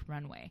Project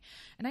Runway?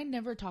 And I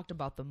never talked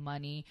about the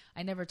money.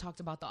 I never talked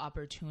about the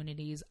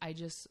opportunities. I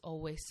just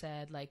always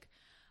said, like,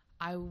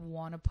 I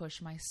want to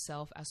push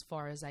myself as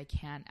far as I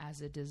can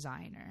as a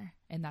designer.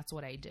 And that's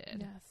what I did.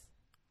 Yes.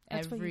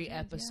 Every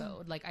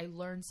episode. Yeah. Like, I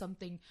learned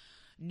something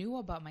new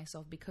about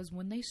myself, because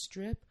when they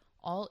strip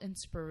all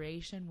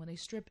inspiration, when they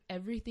strip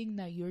everything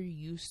that you're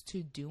used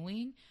to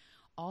doing,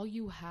 all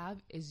you have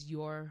is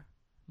your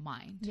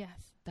mind. Yes.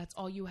 That's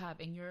all you have.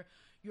 And your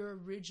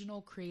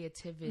original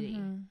creativity.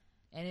 Mm-hmm.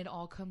 And it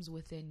all comes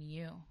within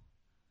you.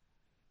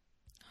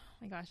 Oh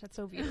my gosh, that's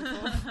so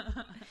beautiful.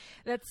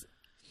 That's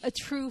a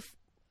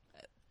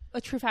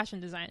true fashion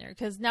designer,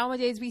 because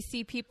nowadays we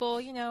see people,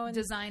 you know,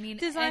 designing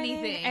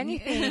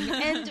anything.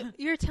 And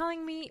you're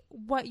telling me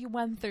what you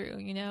went through,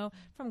 you know,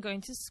 from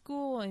going to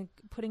school and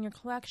putting your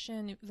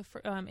collection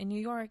in New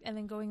York, and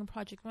then going on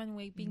Project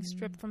Runway, being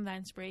stripped from that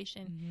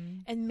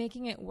inspiration and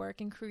making it work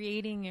and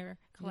creating your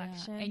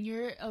collection. Yeah. And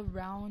you're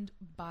around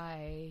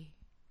by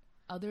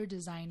other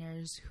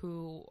designers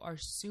who are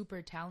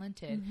super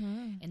talented,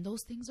 and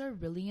those things are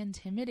really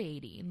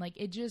intimidating. Like,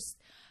 it just,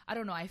 I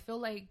don't know, I feel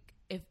like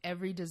if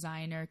every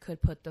designer could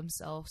put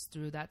themselves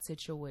through that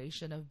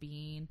situation of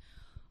being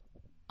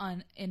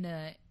in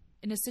a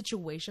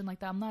situation like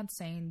that, I'm not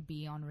saying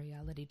be on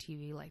reality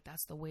TV, like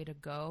that's the way to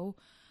go,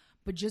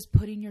 but just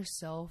putting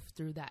yourself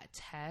through that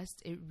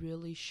test, it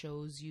really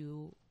shows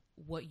you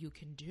what you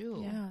can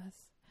do. Yes.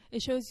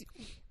 It shows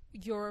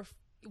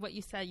what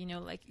you said, you know,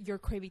 like your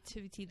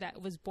creativity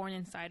that was born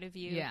inside of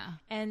you. Yeah.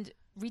 And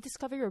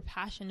rediscover your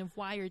passion of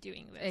why you're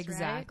doing this.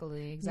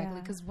 Exactly. Right?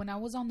 Because when I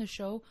was on the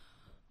show,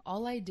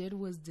 all I did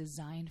was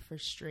design for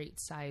straight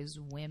size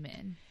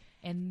women.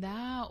 And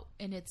that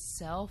in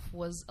itself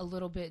was a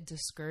little bit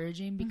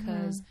discouraging,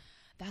 because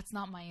that's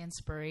not my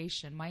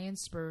inspiration. My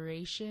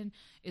inspiration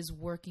is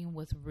working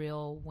with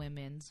real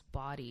women's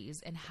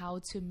bodies and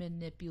how to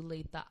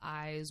manipulate the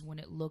eyes when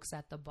it looks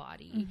at the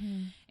body,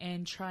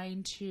 and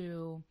trying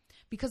to,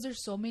 because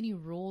there's so many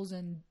rules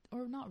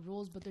or not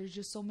rules, but there's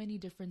just so many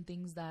different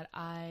things that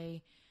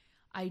I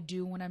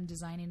do when I'm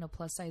designing a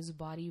plus size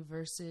body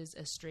versus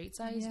a straight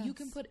size. Yes. You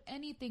can put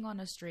anything on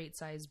a straight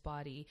size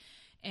body,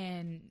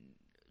 and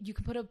you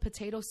can put a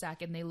potato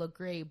sack and they look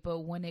great.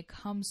 But when it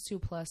comes to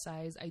plus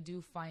size, I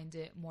do find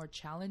it more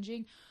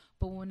challenging.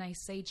 But when I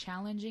say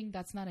challenging,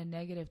 that's not a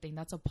negative thing.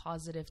 That's a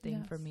positive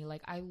thing for me.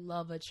 Like, I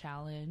love a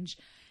challenge,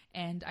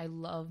 and I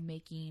love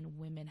making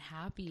women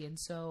happy. And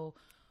so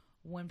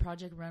when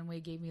Project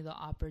Runway gave me the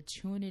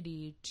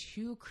opportunity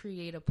to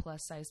create a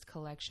plus sized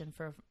collection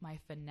for my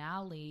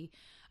finale,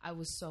 I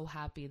was so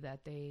happy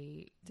that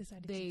they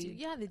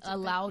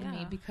allowed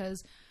me,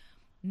 because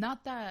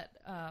not that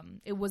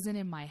it wasn't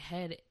in my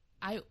head.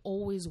 I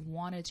always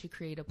wanted to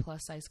create a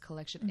plus size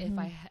collection if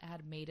I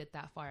had made it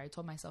that far. I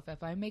told myself,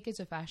 if I make it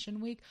to Fashion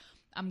Week,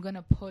 I'm going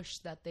to push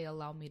that they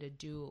allow me to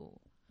do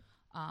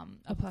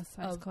a plus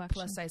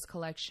size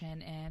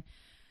collection. And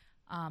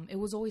it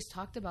was always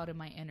talked about in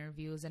my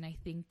interviews, and I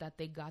think that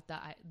they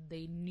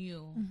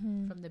knew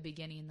from the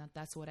beginning that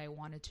that's what I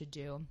wanted to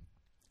do.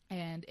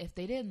 And if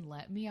they didn't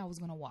let me, I was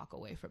going to walk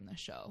away from the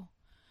show,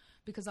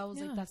 because I was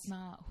like, that's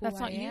not who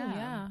I am.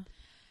 Yeah.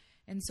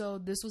 And so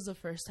this was the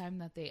first time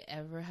that they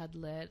ever had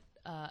let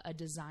a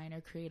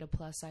designer create a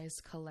plus size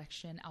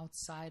collection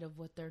outside of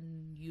what they're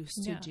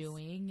used to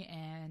doing,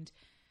 and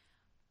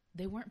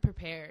they weren't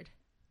prepared.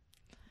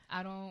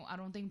 I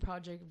don't think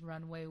Project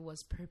Runway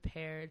was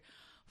prepared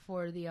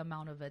for the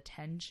amount of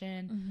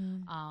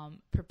attention,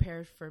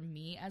 prepared for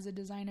me as a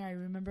designer. I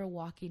remember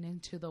walking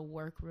into the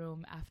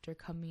workroom after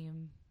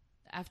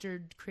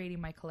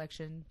creating my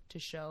collection to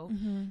show.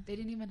 They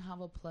didn't even have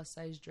a plus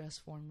size dress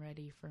form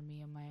ready for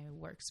me in my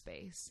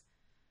workspace.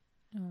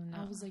 Oh, no.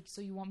 I was like, so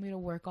you want me to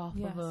work off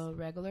of a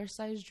regular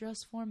size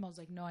dress form? I was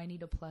like, no, I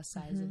need a plus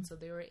size. And so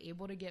they were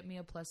able to get me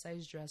a plus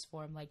size dress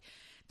form. Like,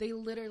 they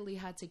literally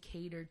had to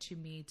cater to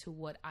me, to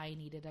what I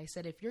needed. I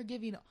said, if you're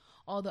giving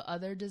all the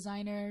other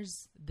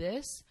designers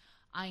this,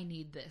 I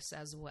need this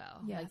as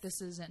well. Yes. Like,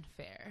 this isn't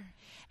fair.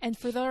 And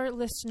for our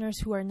listeners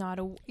who are not,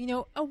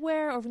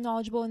 aware or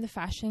knowledgeable in the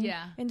fashion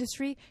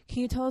industry,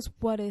 can you tell us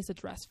what is a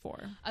dress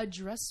form? A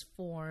dress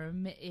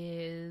form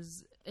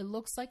is, it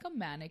looks like a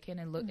mannequin.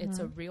 It's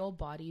a real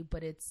body,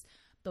 but it's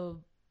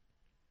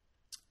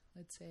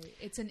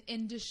it's an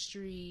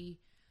industry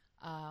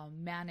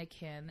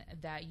mannequin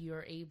that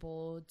you're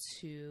able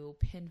to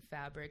pin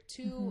fabric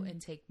to and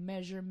take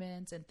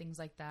measurements and things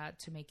like that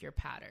to make your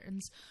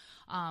patterns.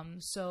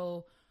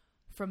 So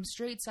from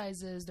straight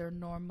sizes, they're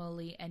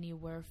normally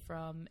anywhere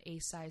from a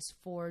size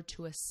 4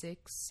 to a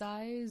 6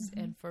 size.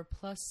 And for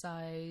plus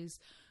size,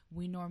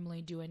 we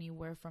normally do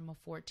anywhere from a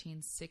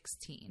 14,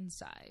 16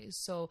 size.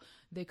 So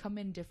they come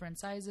in different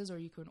sizes, or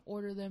you can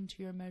order them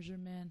to your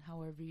measurement,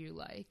 however you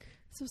like.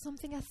 So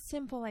something as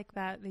simple like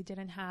that they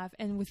didn't have,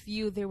 and with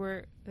you they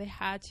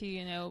had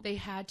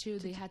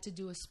to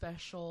do a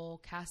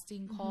special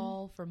casting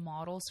call for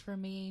models for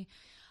me.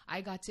 I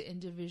got to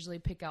individually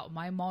pick out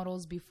my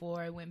models before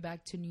I went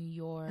back to New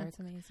York. That's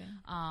amazing.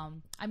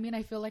 I mean,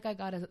 I feel like I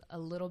got a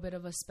little bit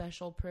of a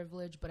special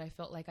privilege, but I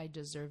felt like I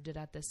deserved it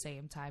at the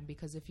same time,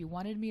 because if you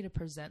wanted me to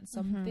present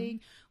something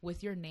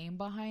with your name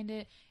behind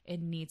it, it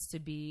needs to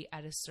be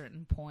at a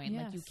certain point.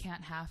 Yes. Like, you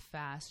can't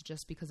half-fast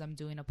just because I'm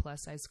doing a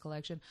plus size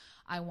collection.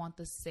 I want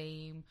the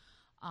same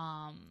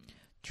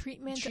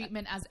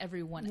treatment as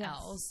everyone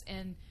else.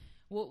 And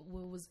what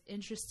was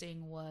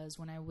interesting was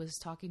when I was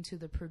talking to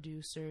the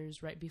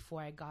producers right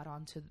before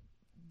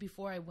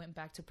before I went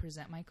back to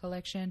present my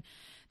collection,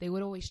 they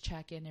would always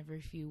check in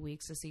every few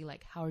weeks to see,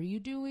 like, how are you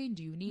doing?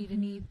 Do you need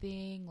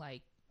anything?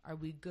 Like, are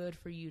we good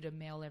for you to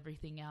mail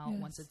everything out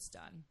once it's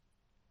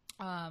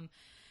done?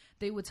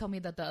 They would tell me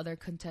that the other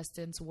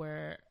contestants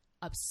were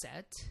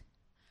upset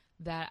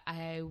that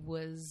I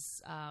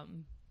was,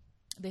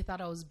 they thought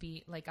I was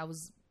I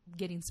was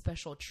getting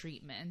special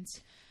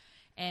treatment,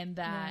 and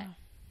that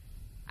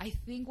I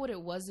think what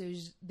it was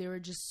is they were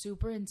just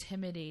super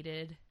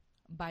intimidated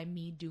by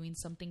me doing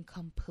something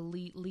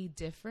completely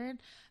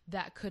different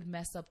that could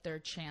mess up their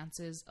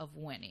chances of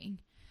winning.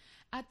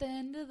 At the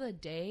end of the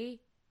day,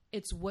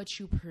 it's what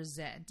you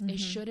present. It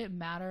shouldn't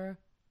matter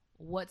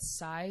what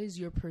size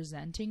you're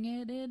presenting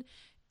it in.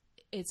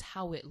 It's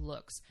how it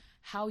looks,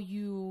 how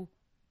you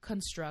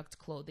construct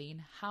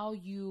clothing, how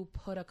you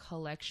put a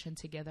collection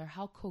together,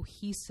 how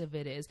cohesive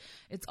it is.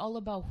 It's all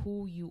about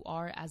who you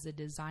are as a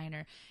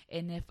designer.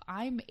 And if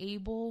I'm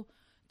able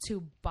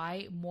to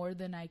bite more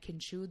than I can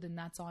chew, then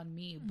that's on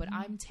me. But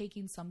I'm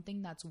taking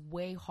something that's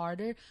way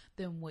harder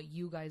than what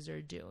you guys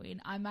are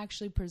doing. I'm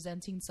actually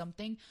presenting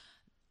something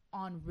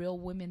on real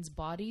women's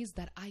bodies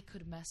that I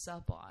could mess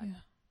up on.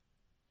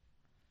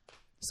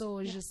 So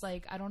it's just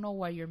like, I don't know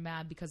why you're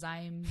mad, because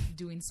I'm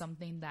doing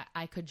something that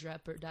I could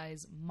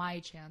jeopardize my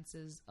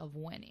chances of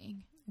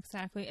winning.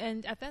 Exactly.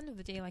 And at the end of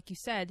the day, like you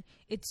said,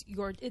 it's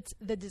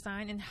the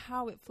design and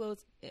how it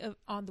flows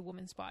on the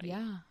woman's body.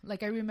 Yeah.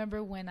 Like, I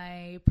remember when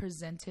I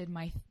presented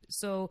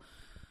so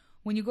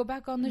when you go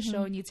back on the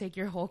show and you take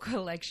your whole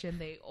collection,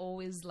 they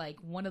always, like,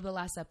 one of the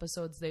last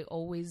episodes, they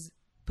always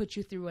put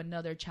you through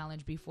another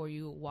challenge before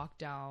you walk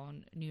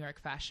down New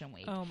York Fashion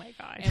Week. Oh my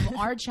God. And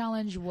our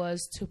challenge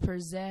was to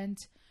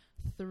present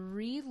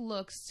 3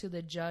 looks to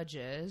the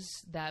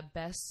judges that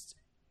best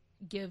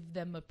give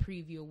them a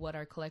preview of what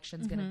our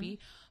collection's going to be.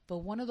 But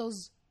one of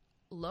those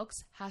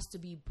looks has to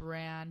be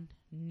brand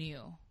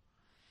new.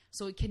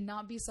 So it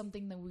cannot be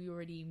something that we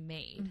already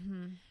made.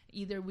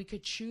 Either we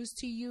could choose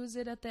to use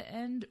it at the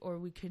end, or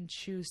we can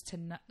choose to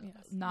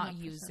not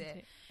use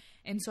it.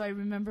 And so I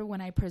remember when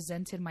I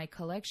presented my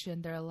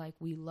collection, they're like,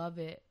 we love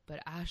it,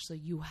 but Ashley,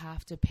 you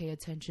have to pay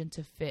attention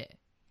to fit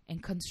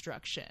and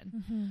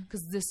construction,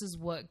 because this is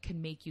what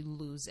can make you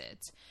lose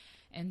it.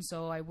 And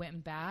so I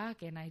went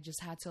back and I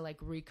just had to, like,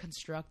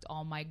 reconstruct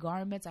all my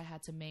garments. I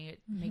had to make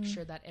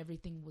sure that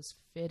everything was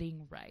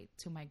fitting right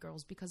to my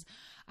girls, because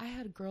I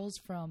had girls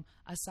from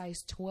a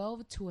size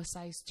 12 to a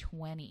size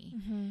 20.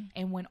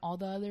 And when all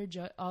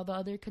the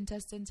other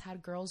contestants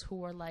had girls who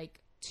were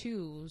like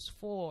 2s,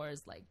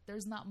 4s, like,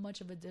 there's not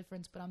much of a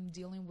difference. But I'm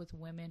dealing with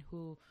women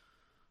who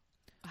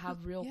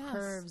have real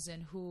curves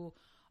and who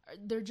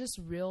they're just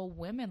real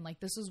women. Like,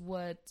 this is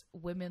what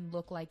women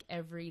look like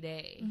every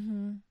day.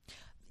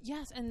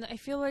 Yes. And I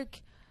feel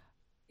like,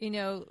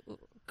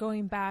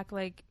 going back,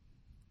 like,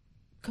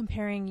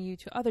 comparing you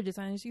to other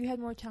designers, you had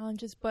more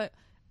challenges, but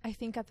I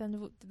think at the end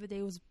of the day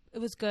it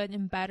was good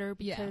and better,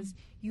 because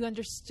you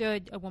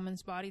understood a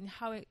woman's body and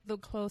how the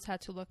clothes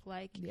had to look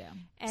like.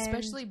 And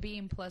especially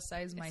being plus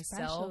size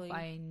myself,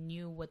 I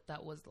knew what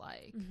that was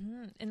like.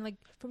 And, like,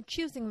 from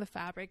choosing the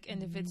fabric,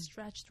 and if it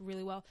stretched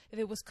really well, if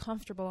it was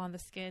comfortable on the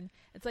skin,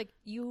 it's like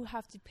you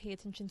have to pay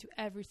attention to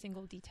every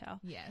single detail.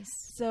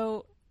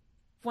 So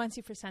once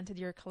you presented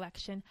your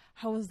collection,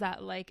 how was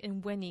that like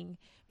in winning?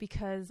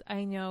 Because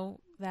I know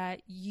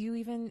that you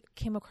even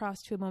came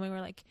across to a moment where,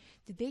 like,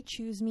 did they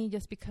choose me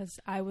just because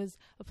I was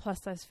a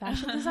plus size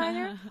fashion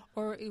designer,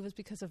 or it was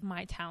because of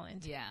my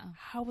talent?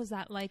 How was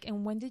that like?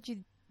 And when did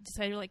you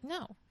decide you're like,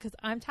 no, because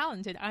I'm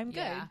talented, I'm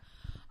good?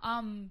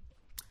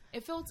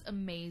 It felt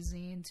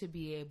amazing to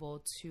be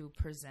able to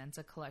present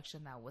a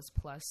collection that was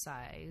plus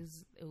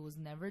size. It was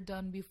never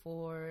done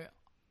before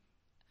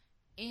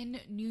in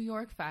New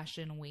York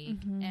Fashion Week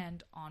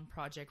and on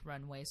Project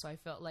Runway. So I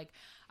felt like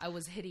I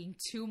was hitting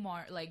two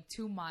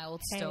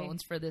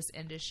milestones for this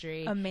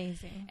industry.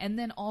 Amazing. And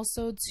then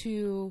also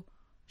to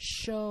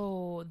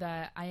show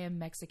that I am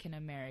Mexican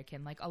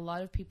American. Like, a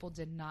lot of people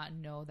did not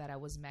know that I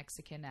was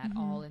Mexican at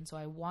all. And so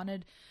I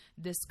wanted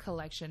this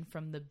collection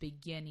from the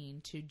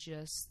beginning to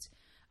just,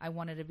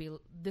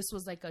 this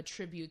was like a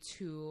tribute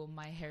to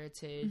my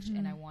heritage.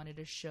 And I wanted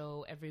to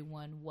show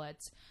everyone what,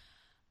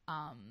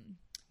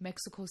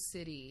 Mexico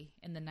City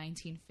in the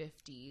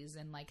 1950s,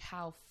 and like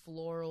how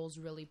florals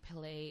really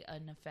play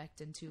an effect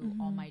into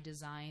all my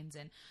designs.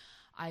 And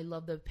I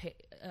love the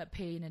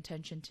paying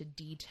attention to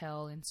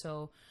detail. And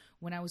so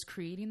when I was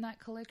creating that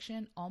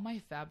collection, all my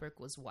fabric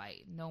was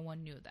white. No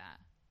one knew that.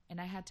 And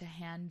I had to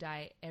hand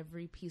dye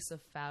every piece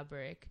of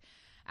fabric.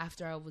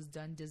 after I was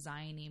done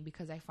designing,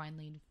 because I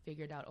finally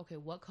figured out, okay,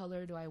 what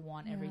color do I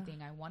want?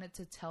 Everything. I wanted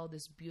to tell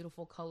this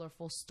beautiful,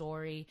 colorful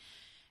story,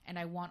 and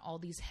I want all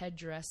these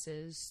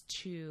headdresses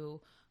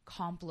to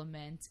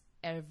complement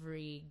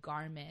every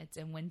garment.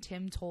 And when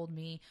Tim told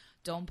me,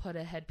 don't put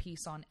a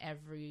headpiece on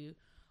every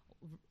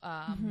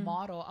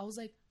model, I was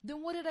like,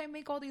 then what did I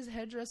make all these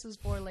headdresses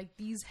for? Like,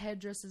 these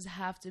headdresses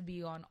have to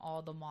be on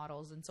all the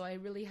models. And so I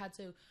really had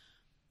to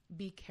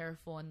be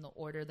careful in the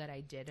order that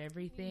I did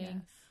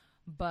everything.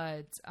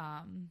 But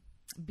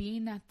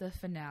being at the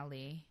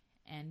finale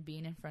and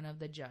being in front of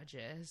the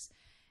judges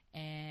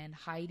and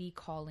Heidi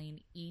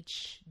calling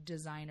each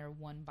designer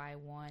one by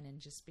one and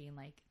just being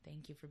like,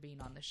 thank you for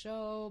being on the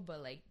show,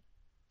 but like,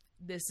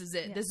 this is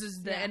it. This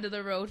is the end of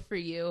the road for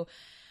you.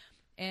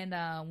 And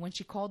when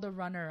she called the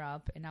runner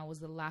up and I was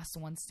the last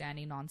one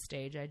standing on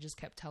stage, I just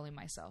kept telling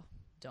myself,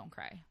 don't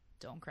cry.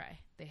 Don't cry.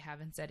 They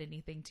haven't said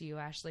anything to you,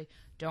 Ashley.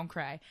 Don't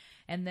cry.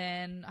 And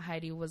then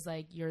Heidi was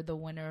like, you're the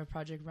winner of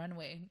Project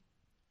Runway.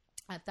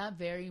 At that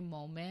very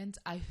moment,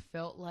 I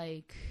felt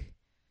like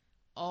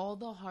all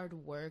the hard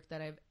work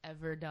that I've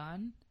ever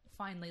done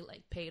finally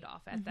like paid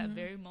off at that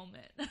very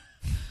moment.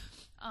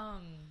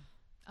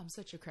 I'm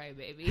such a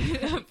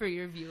crybaby for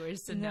your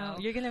viewers to know.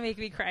 You're going to make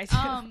me cry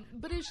too.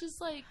 But it's just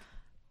like,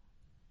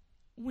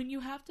 when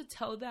you have to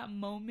tell that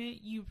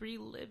moment, you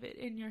relive it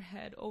in your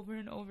head over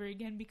and over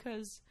again,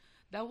 because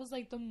that was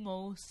like the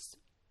most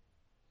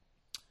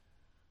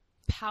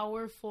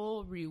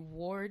powerful,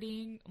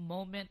 rewarding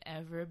moment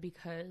ever,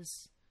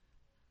 because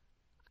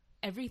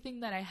everything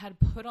that I had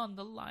put on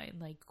the line,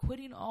 like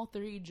quitting all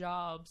 3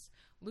 jobs,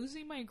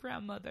 losing my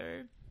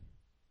grandmother,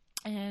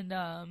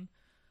 and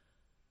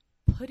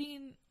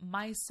putting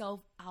myself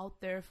out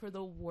there for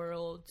the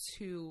world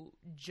to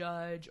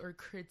judge or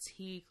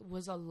critique,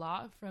 was a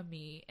lot from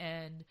me.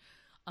 And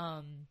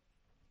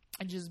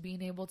just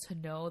being able to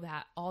know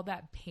that all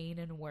that pain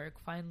and work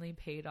finally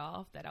paid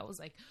off, that I was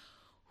like,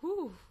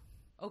 whew,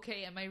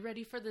 okay, am I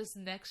ready for this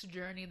next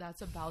journey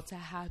that's about to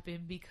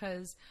happen?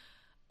 Because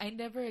I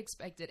never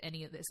expected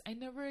any of this. I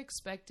never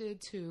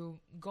expected to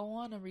go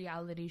on a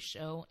reality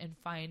show and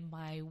find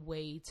my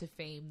way to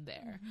fame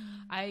there.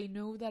 I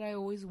know that I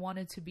always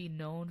wanted to be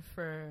known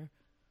for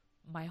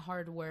my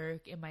hard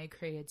work and my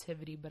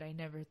creativity, but I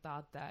never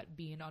thought that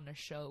being on a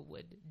show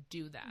would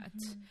do that.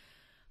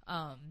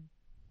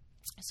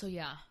 So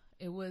yeah,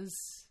 it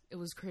was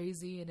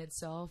crazy in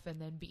itself. And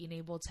then being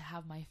able to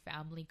have my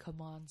family come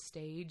on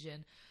stage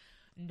and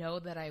know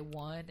that I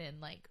won.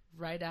 And like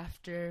right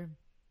after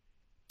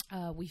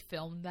we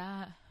filmed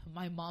that,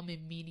 my mom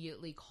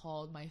immediately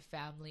called my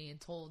family and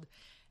told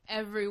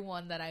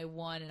everyone that I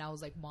won. And I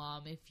was like,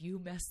 Mom, if you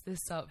mess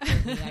this up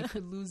for me, I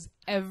could lose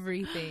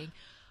everything.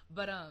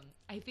 But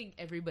I think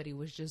everybody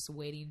was just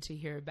waiting to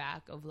hear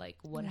back of like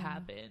what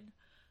happened.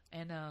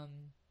 And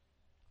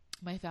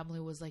my family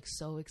was like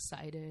so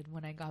excited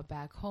when I got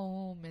back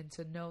home, and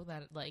to know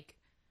that like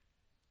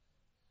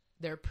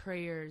their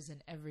prayers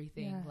and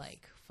everything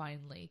like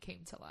finally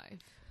came to life.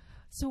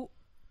 So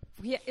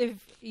yeah, if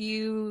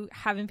you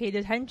haven't paid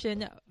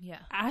attention,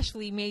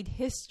 Ashley made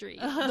history.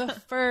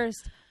 The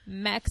first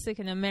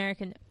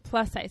Mexican-American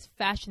plus-size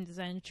fashion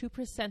designer to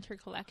present her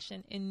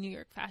collection in New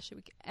York Fashion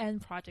Week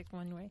and Project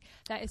Runway.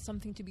 That is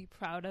something to be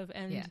proud of,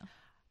 and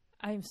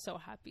I'm so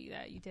happy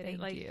that you did it.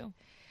 Thank you.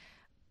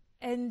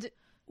 And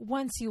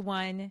once you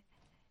won,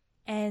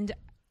 and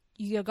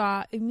you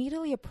got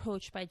immediately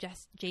approached by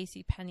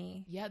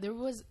JCPenney. Yeah, there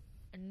was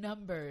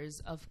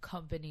numbers of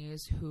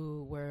companies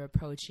who were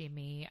approaching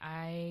me.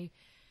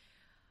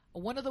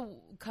 One of the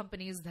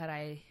companies that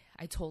I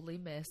totally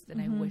missed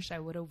and I wish I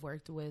would have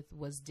worked with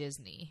was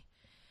Disney.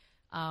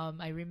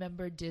 I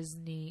remember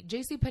Disney.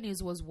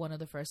 JCPenney's was one of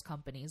the first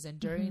companies, and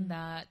during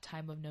that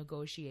time of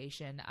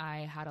negotiation, I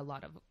had a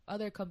lot of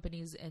other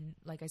companies, and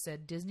like I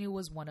said, Disney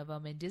was one of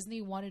them. And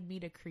Disney wanted me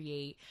to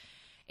create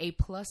a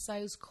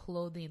plus-size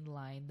clothing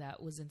line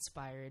that was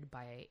inspired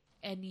by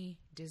any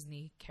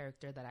Disney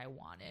character that I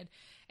wanted.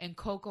 And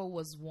Coco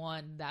was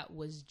one that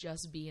was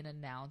just being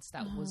announced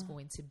that was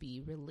going to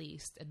be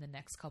released in the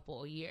next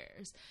couple of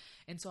years.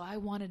 And so I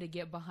wanted to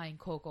get behind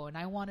Coco, and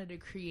I wanted to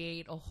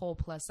create a whole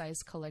plus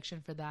size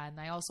collection for that. And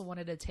I also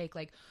wanted to take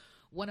like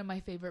one of my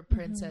favorite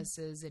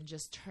princesses and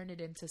just turn it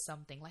into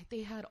something. Like,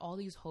 they had all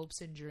these hopes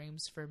and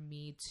dreams for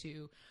me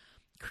to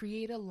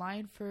create a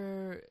line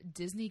for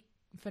Disney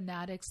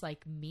fanatics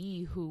like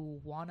me who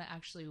want to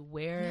actually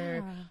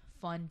wear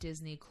fun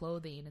Disney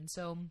clothing. And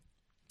so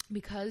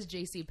because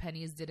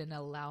JCPenney's didn't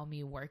allow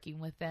me working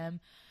with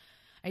them,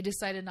 I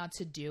decided not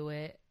to do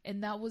it.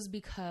 And that was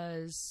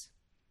because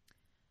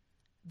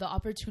the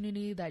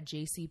opportunity that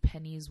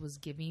JCPenney's was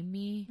giving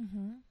me,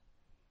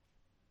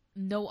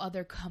 no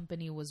other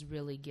company was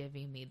really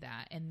giving me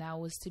that. And that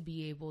was to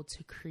be able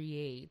to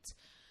create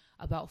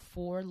about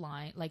 4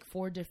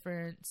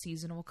 different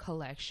seasonal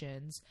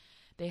collections.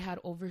 They had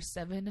over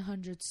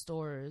 700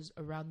 stores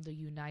around the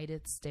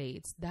United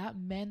States. That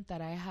meant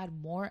that I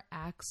had more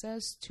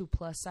access to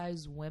plus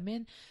size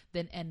women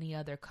than any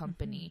other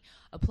company.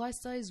 A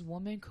plus size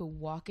woman could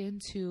walk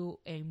into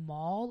a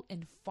mall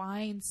and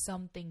find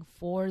something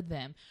for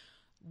them.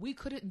 We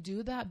couldn't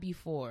do that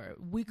before.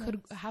 We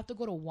could have to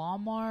go to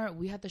Walmart.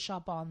 We had to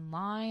shop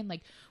online.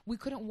 Like, we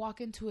couldn't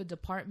walk into a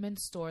department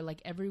store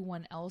like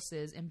everyone else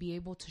is and be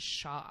able to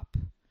shop.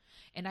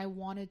 And I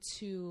wanted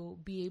to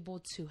be able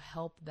to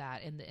help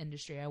that in the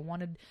industry. I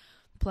wanted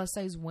plus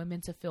size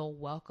women to feel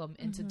welcome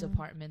into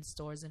department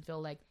stores and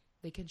feel like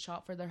they can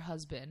shop for their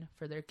husband,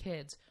 for their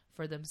kids,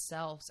 for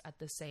themselves at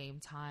the same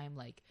time.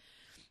 Like,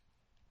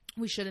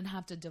 we shouldn't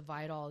have to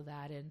divide all of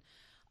that. And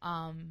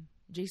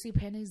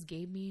JCPenney's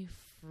gave me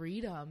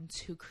freedom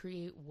to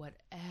create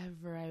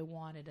whatever I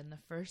wanted. And the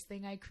first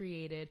thing I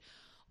created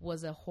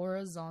was a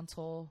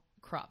horizontal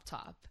crop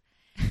top.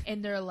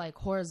 And they're like,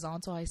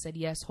 horizontal? I said,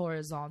 yes,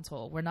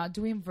 horizontal. We're not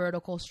doing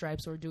vertical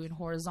stripes. We're doing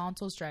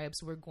horizontal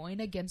stripes. We're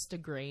going against the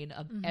grain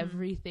of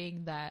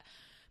everything that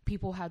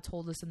people had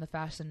told us in the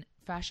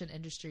fashion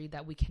industry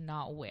that we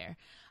cannot wear.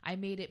 I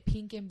made it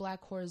pink and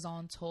black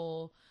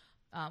horizontal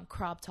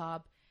crop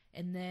top.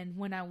 And then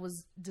when I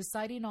was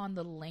deciding on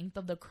the length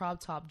of the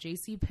crop top,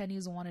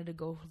 JCPenney's wanted to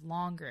go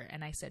longer.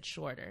 And I said,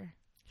 shorter.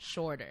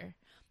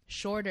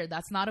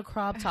 That's not a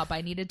crop top. I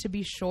needed to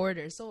be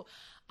shorter. So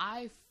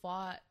I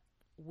fought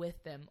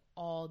with them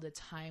all the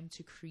time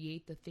to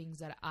create the things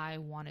that I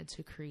wanted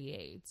to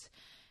create.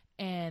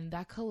 And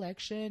that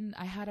collection,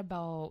 I had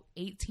about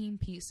 18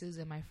 pieces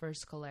in my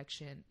first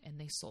collection and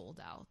they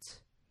sold out.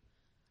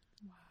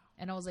 Wow.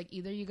 And I was like,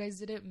 either you guys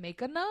didn't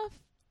make enough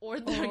or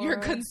your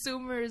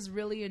consumer is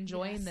really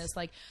enjoying this.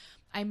 Like,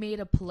 I made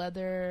a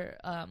pleather,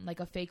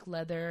 like a fake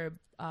leather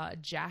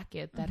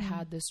jacket that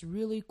had this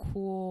really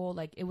cool,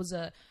 like it was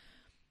a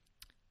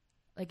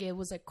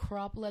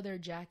crop leather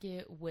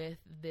jacket with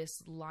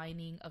this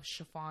lining of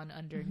chiffon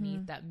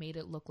underneath that made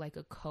it look like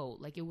a coat.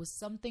 Like, it was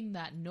something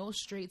that no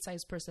straight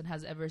size person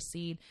has ever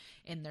seen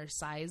in their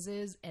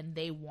sizes, and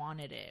they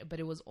wanted it, but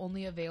it was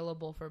only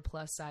available for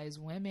plus size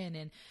women.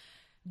 And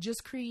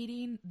just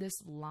creating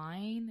this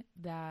line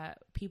that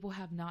people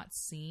have not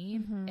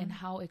seen and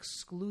how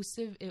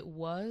exclusive it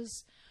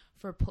was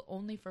for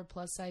only for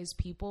plus size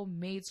people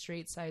made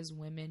straight size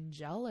women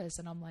jealous.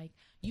 And I'm like,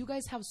 you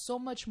guys have so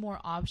much more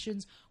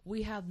options.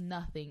 We have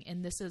nothing.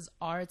 And this is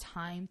our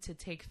time to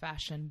take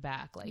fashion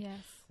back. Like,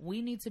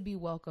 we need to be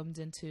welcomed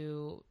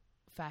into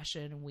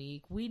Fashion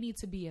Week. We need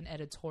to be in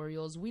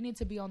editorials. We need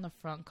to be on the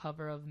front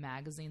cover of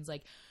magazines.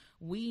 Like,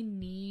 we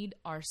need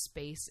our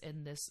space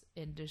in this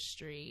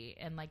industry,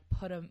 and like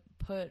put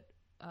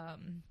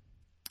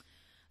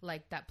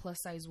like that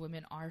plus size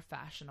women are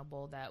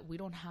fashionable, that we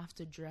don't have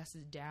to dress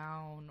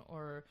down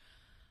or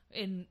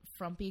in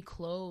frumpy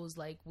clothes.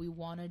 Like, we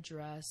want to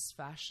dress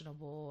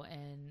fashionable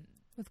and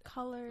with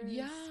colors,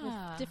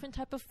 with different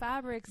type of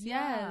fabrics.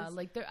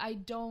 Like, there, I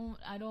don't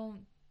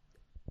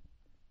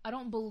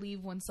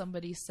believe when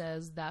somebody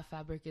says that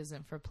fabric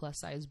isn't for plus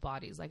size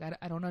bodies. Like,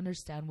 I don't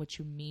understand what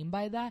you mean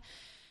by that,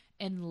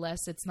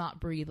 unless it's not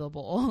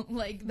breathable.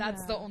 Like,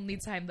 that's the only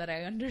time that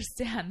I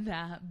understand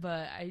that.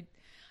 But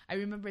I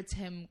remember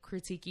Tim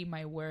critiquing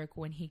my work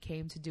when he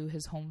came to do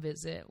his home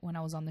visit when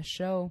I was on the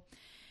show,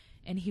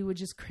 and he would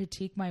just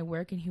critique my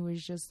work, and he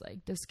was just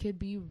like, this could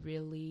be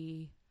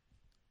really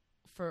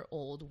for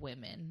old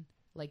women.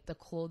 Like, the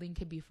clothing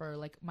could be for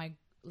like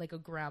a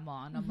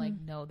grandma. And I'm like,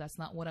 no, that's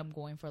not what I'm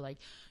going for. Like,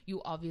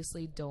 you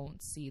obviously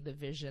don't see the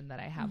vision that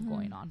I have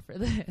going on for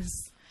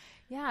this.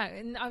 Yeah,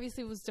 and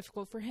obviously it was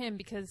difficult for him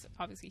because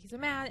obviously he's a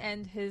man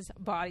and his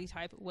body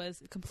type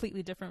was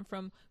completely different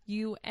from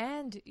you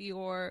and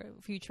your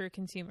future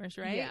consumers,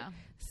 right? Yeah.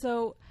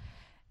 So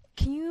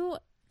can you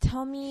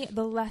tell me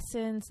the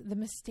lessons, the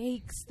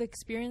mistakes, the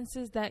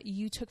experiences that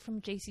you took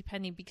from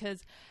JCPenney?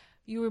 Because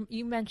you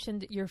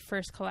mentioned your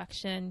first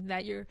collection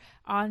that your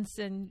aunts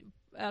and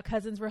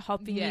cousins were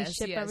helping you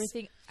ship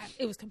everything.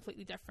 It was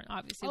completely different,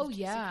 obviously.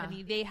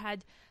 JCPenney. They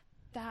had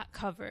that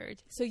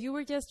covered. So you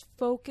were just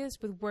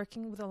focused with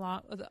working with a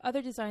lot of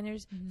other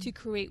designers to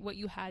create what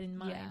you had in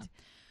mind. Yeah.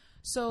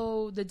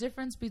 So the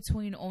difference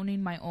between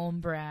owning my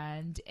own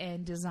brand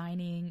and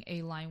designing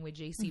a line with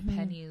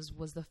JCPenney's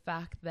was the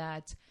fact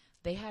that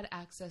they had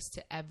access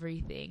to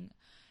everything.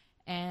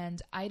 And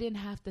I didn't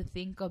have to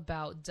think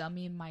about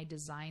dumbing my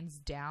designs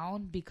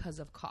down because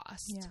of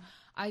cost. Yeah.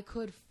 I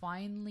could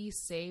finally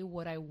say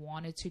what I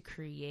wanted to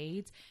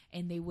create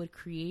and they would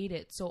create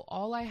it. So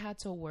all I had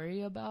to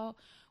worry about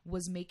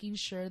was making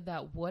sure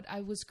that what I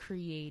was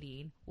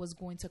creating was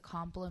going to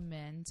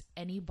complement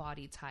any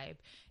body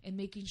type and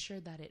making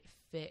sure that it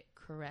fit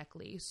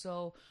correctly.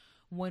 So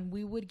when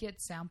we would get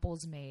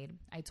samples made,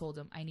 I told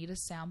them, I need a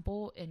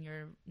sample in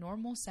your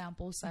normal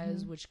sample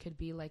size, which could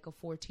be like a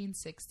 14,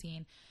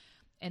 16.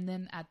 And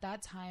then at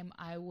that time,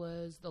 I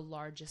was the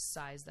largest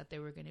size that they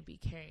were going to be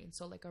carrying.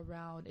 So like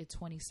around a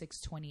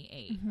 26,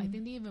 28. I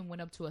think they even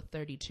went up to a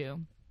 32.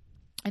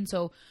 And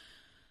so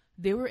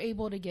they were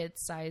able to get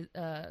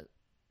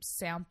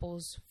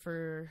samples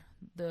for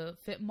the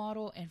fit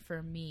model and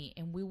for me,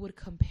 and we would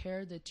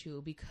compare the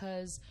two,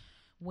 because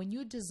when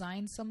you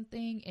design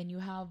something and you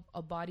have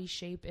a body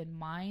shape in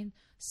mind,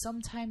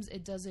 sometimes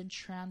it doesn't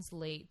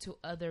translate to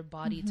other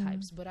body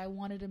types. But I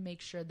wanted to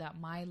make sure that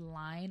my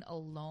line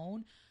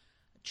alone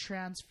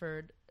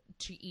transferred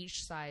to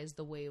each size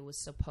the way it was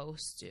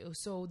supposed to.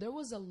 So there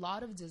was a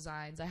lot of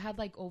designs. I had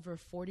like over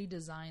 40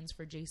 designs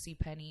for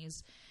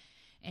JCPenney's,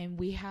 and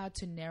we had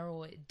to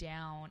narrow it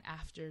down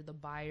after the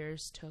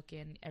buyers took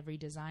in every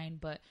design.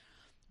 But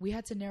we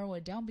had to narrow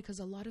it down because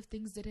a lot of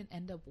things didn't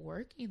end up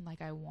working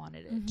like I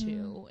wanted it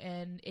to.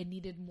 And it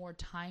needed more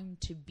time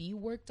to be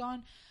worked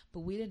on, but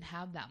we didn't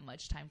have that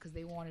much time because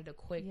they wanted a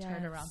quick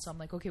turnaround. So I'm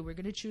like, okay, we're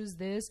going to choose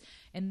this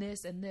and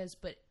this and this.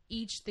 But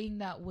each thing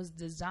that was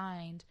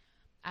designed,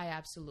 I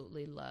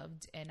absolutely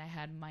loved, and I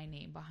had my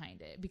name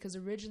behind it, because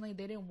originally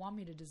they didn't want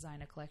me to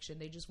design a collection.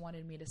 They just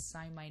wanted me to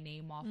sign my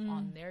name off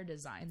on their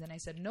designs. And I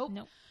said, nope.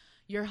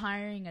 You're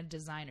hiring a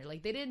designer.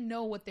 Like, they didn't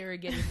know what they were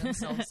getting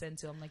themselves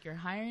into. I'm like, you're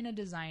hiring a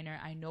designer.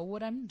 I know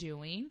what I'm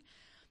doing,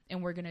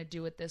 and we're going to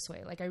do it this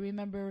way. Like, I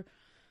remember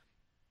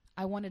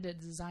I wanted to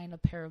design a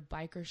pair of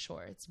biker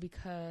shorts,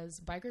 because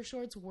biker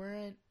shorts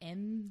weren't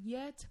in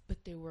yet,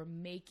 but they were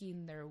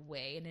making their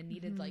way, and it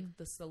needed like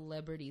the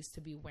celebrities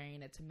to be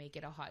wearing it to make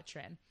it a hot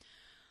trend.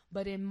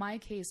 But in my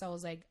case, I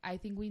was like, I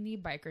think we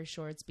need biker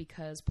shorts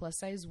because plus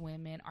size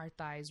women, our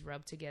thighs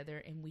rub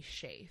together and we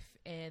chafe,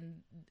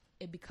 and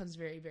it becomes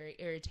very, very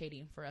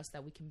irritating for us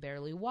that we can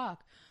barely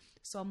walk.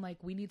 So I'm like,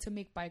 we need to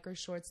make biker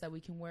shorts that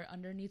we can wear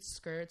underneath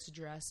skirts,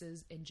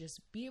 dresses, and just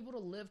be able to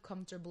live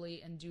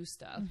comfortably and do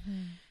stuff.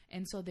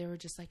 And so they were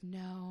just like,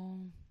 no,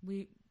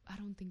 I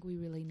don't think we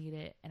really need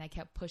it. And I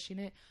kept pushing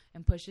it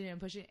and pushing it and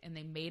pushing it, and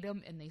they made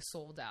them and they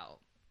sold out.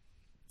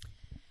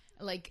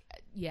 Like,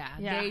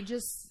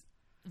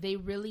 they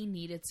really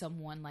needed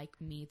someone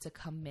like me to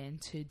come in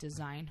to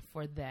design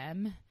for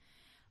them.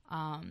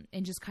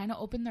 And just kind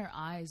of open their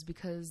eyes,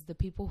 because the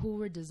people who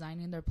were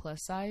designing their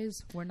plus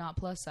size were not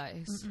plus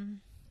size.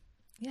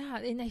 Yeah,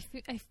 and I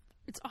feel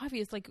it's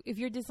obvious. Like, if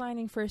you're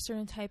designing for a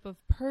certain type of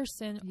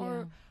person,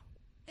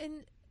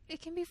 and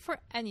it can be for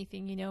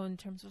anything, you know, in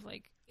terms of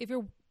like, if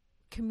you're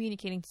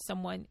communicating to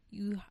someone,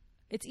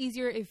 it's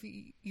easier if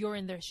you're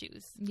in their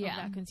shoes of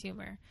that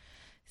consumer.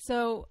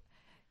 So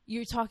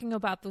you're talking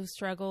about those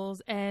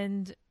struggles,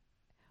 and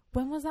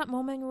when was that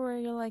moment where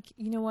you're like,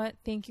 you know what,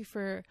 thank you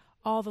for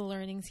all the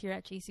learnings here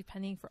at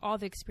JCPenney, for all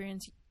the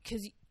experience,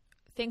 because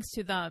thanks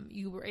to them,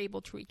 you were able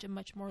to reach a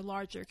much more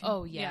larger.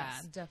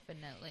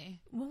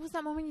 Definitely. When was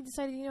that moment you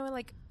decided, you know,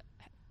 like,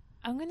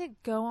 I'm going to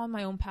go on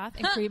my own path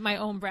and create my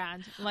own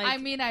brand? Like, I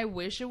mean, I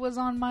wish it was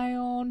on my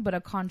own, but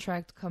a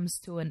contract comes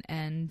to an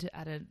end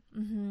at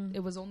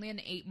it was only an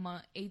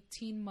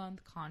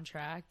 18-month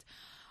contract.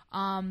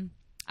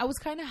 I was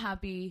kind of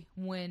happy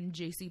when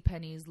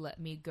JCPenney's let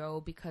me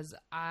go, because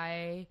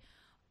I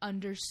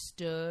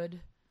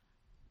understood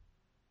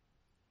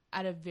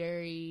at a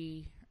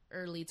very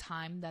early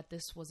time that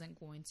this wasn't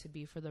going to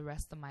be for the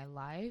rest of my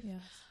life.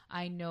 Yes.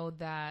 I know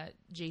that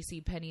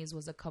JCPenney's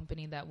was a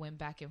company that went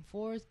back and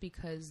forth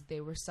because they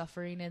were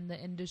suffering in the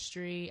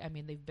industry. I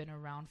mean, they've been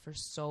around for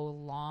so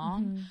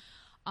long.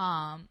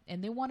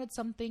 And they wanted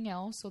something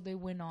else, so they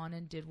went on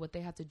and did what they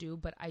had to do.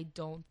 But I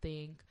don't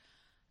think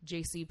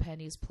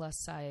JCPenney's plus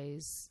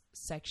size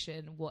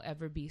section will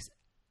ever be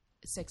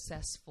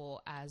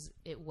successful as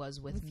it was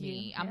with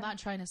me. I'm not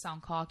trying to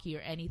sound cocky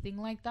or anything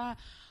like that,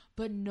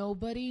 but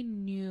nobody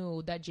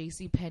knew that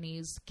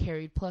JCPenney's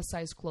carried plus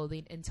size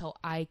clothing until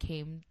I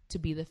came to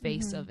be the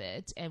face of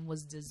it and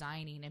was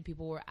designing, and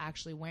people were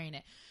actually wearing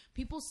it.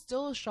 People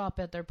still shop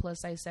at their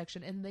plus size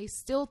section and they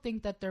still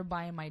think that they're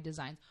buying my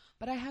designs,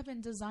 but I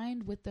haven't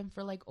designed with them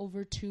for like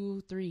over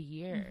 2-3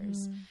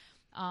 years.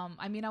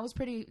 I mean, I was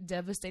pretty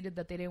devastated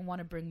that they didn't want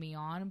to bring me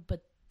on,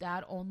 but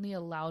that only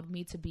allowed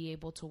me to be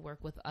able to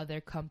work with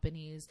other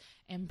companies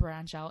and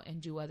branch out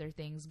and do other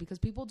things, because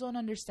people don't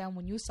understand,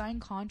 when you sign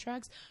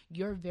contracts,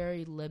 you're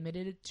very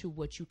limited to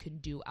what you can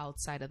do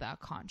outside of that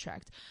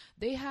contract.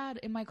 They had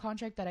in my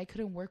contract that I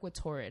couldn't work with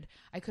Torrid,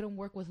 I couldn't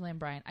work with Lynn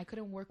Bryant, I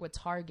couldn't work with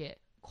Target,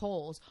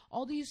 Kohl's,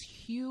 all these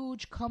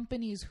huge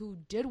companies who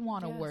did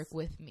want to work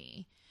with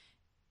me.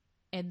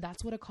 And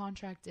that's what a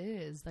contract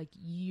is. Like,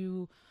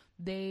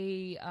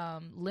 they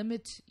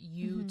limit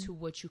you to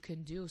what you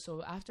can do.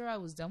 So after I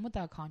was done with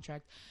that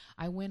contract,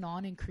 I went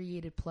on and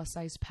created plus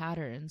size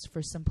patterns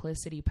for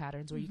Simplicity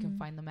Patterns, where you can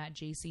find them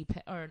at you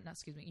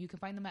can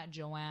find them at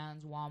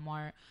Joann's,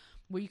 Walmart,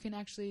 where you can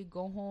actually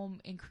go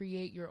home and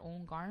create your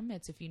own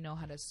garments if you know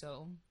how to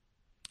sew.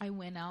 I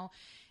went out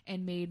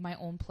and made my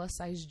own plus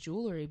size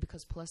jewelry,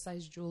 because plus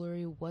size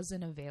jewelry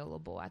wasn't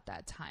available at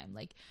that time.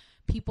 Like,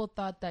 people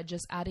thought that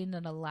just adding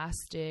an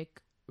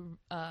elastic,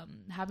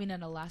 having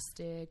an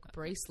elastic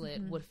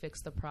bracelet would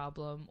fix the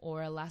problem,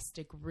 or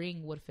elastic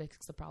ring would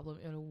fix the problem,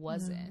 and it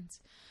wasn't.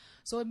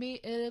 So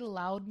it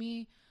allowed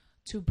me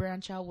to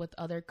branch out with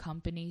other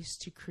companies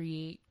to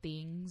create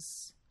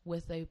things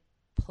with a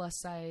plus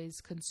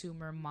size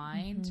consumer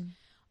mind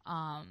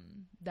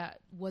that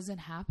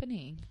wasn't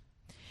happening.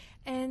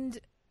 And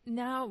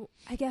now,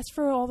 I guess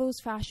for all those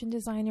fashion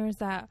designers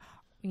that,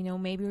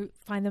 maybe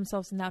find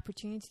themselves in the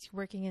opportunity to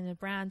working in a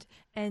brand,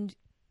 and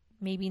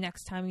maybe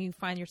next time you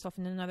find yourself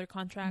in another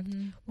contract,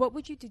 what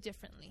would you do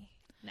differently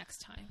next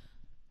time?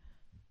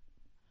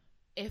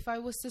 If I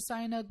was to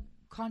sign a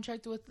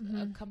contract with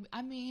a company,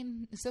 I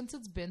mean, since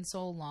it's been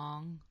so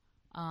long,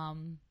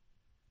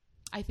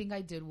 I think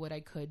I did what I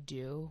could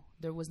do.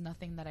 There was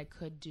nothing that I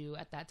could do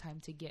at that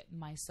time to get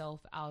myself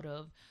out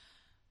of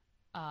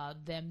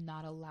them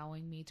not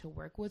allowing me to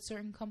work with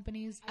certain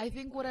companies. I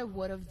think what I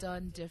would have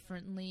done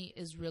differently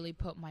is really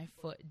put my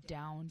foot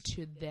down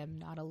to them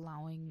not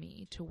allowing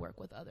me to work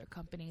with other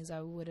companies.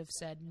 I would have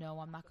said, no,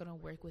 I'm not going to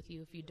work with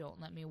you if you don't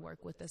let me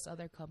work with this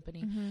other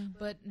company.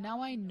 But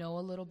now I know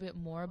a little bit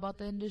more about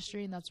the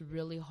industry, and that's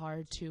really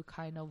hard to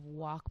kind of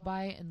walk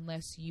by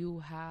unless you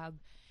have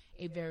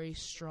a very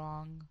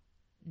strong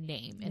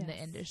name in the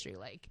industry.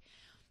 Like,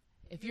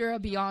 if you're a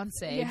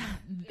Beyonce,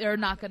 they're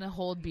not going to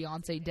hold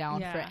Beyonce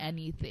down for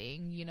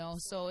anything,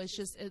 So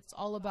it's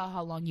all about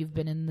how long you've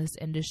been in this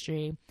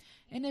industry.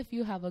 And if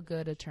you have a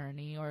good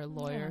attorney or a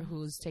lawyer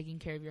who's taking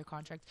care of your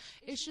contract,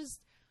 it's just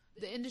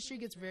the industry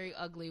gets very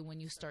ugly when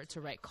you start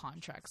to write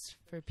contracts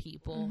for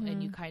people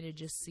and you kind of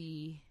just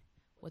see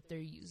what they're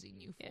using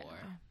you for.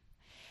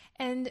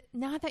 And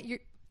now that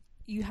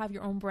you have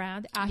your own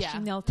brand, Ashley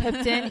Nell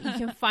Tipton, you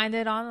can find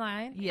it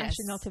online,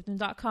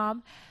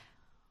 ashleynelltipton.com.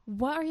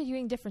 What are you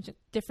doing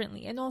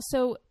differently? And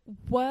also,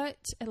 what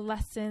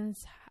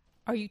lessons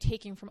are you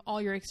taking from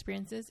all your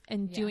experiences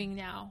and doing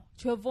now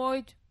to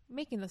avoid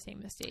making the same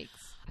mistakes?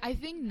 I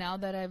think now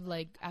that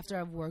after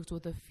I've worked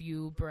with a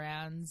few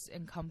brands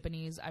and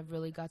companies, I've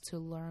really got to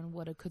learn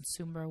what a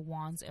consumer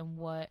wants and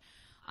what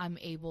I'm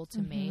able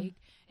to make.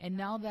 And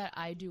now that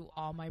I do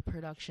all my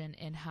production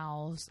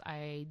in-house,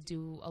 I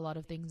do a lot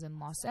of things in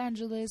Los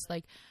Angeles.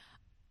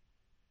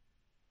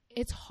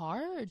 It's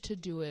hard to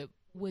do it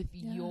with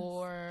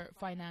your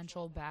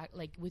financial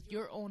with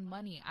your own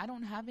money. I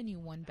don't have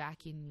anyone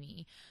backing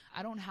me.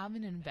 I don't have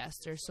an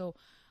investor. So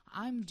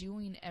I'm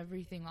doing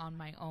everything on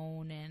my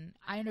own. And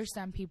I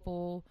understand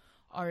people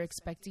are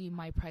expecting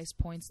my price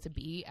points to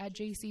be at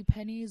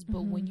JCPenney's,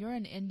 but when you're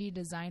an indie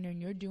designer and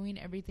you're doing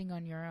everything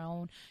on your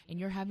own and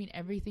you're having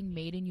everything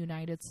made in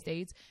United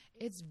States,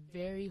 it's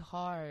very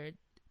hard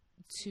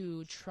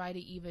to try to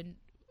even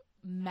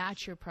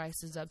match your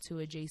prices up to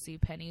a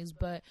JCPenney's.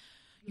 But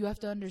you have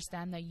to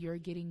understand that you're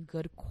getting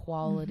good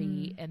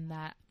quality and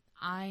that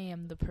I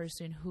am the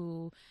person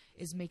who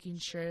is making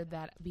sure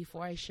that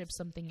before I ship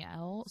something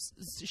out,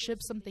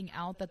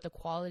 that the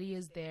quality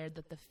is there,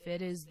 that the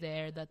fit is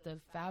there, that the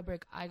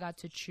fabric I got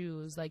to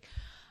choose.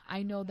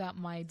 I know that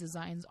my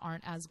designs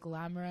aren't as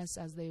glamorous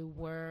as they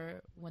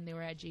were when they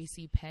were at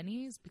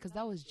JCPenney's, because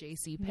that was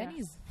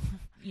JCPenney's,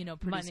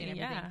 producing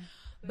everything.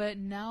 But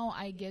now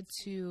I get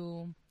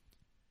to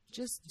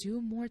just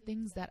do more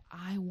things that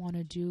I want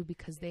to do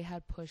because they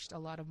had pushed a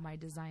lot of my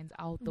designs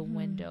out the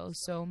window.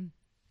 So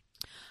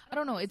I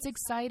don't know. It's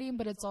exciting,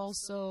 but it's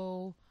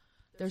also,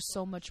 there's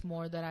so much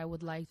more that I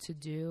would like to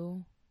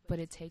do, but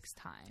it takes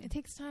time. It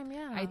takes time,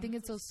 yeah. I think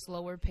it's a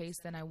slower pace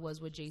than I was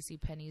with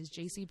JCPenney's.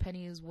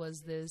 JCPenney's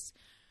was this,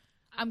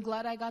 I'm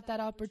glad I got that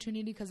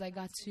opportunity because I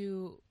got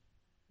to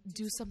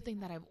do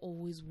something that I've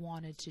always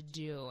wanted to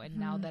do. And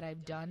now that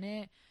I've done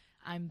it,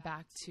 I'm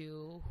back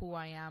to who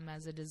I am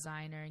as a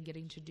designer and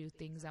getting to do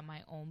things at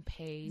my own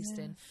pace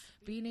and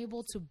being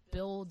able to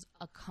build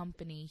a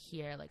company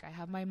here. I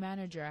have my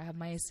manager, I have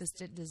my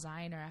assistant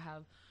designer, I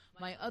have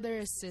my other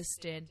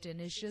assistant, and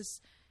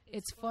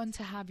it's fun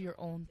to have your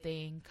own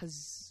thing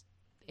because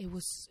it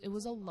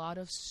was a lot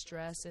of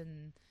stress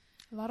and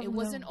it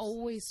wasn't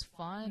always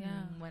fun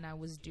when I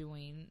was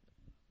doing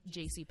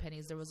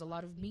JCPenney's. There was a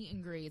lot of meet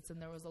and greets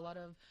and there was a lot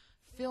of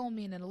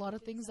filming and a lot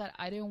of things that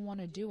I didn't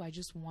want to do. I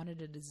just wanted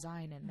to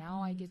design, and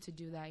now I get to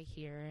do that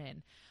here.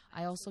 And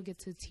I also get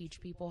to teach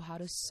people how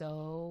to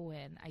sew,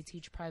 and I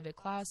teach private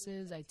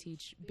classes, I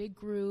teach big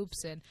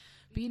groups, and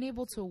being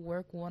able to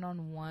work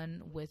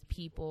one-on-one with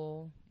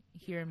people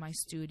here in my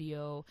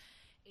studio,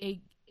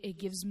 it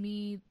gives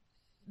me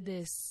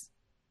this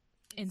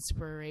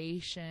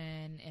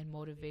inspiration and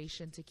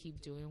motivation to keep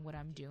doing what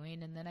I'm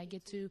doing. And then I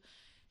get to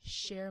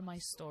share my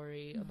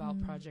story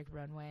about Project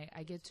Runway.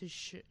 I get to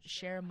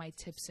share my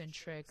tips and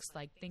tricks,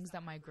 things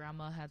that my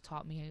grandma had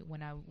taught me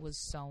when I was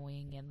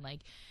sewing. And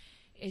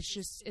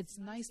it's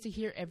nice to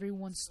hear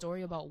everyone's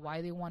story about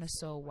why they want to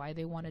sew, why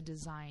they want to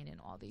design, and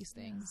all these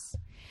things.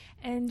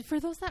 And for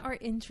those that are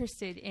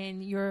interested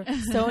in your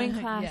sewing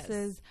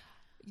classes,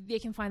 they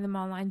can find them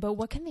online, but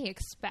what can they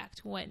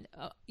expect when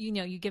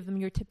you give them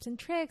your tips and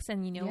tricks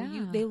and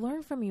they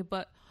learn from you?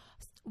 But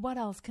what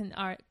else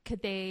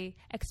could they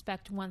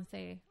expect once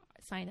they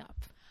sign up?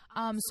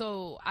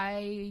 So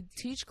I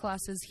teach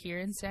classes here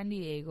in San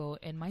Diego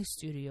in my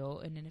studio,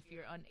 and then if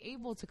you're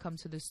unable to come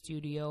to the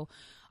studio,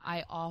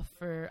 I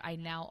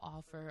now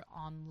offer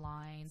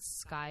online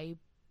Skype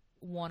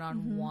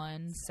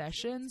one-on-one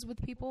sessions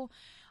with people.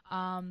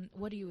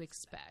 What do you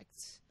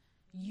expect?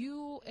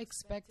 you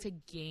expect to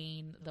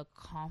gain the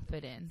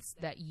confidence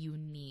that you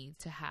need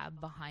to have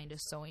behind a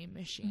sewing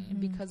machine,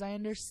 because I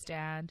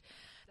understand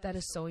that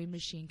a sewing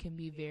machine can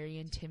be very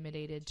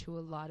intimidated to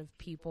a lot of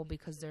people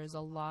because there's a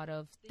lot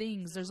of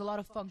things, there's a lot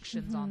of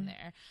functions on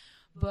there.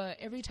 But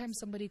every time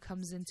somebody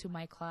comes into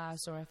my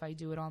class, or if I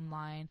do it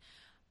online,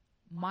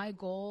 my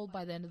goal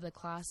by the end of the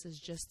class is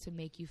just to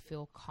make you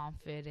feel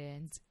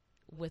confident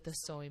with a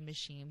sewing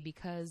machine,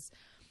 because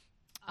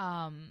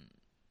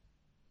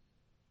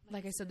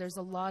like I said, there's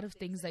a lot of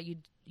things that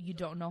you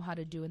don't know how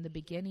to do in the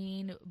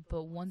beginning,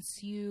 but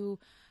once you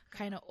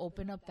kind of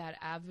open up that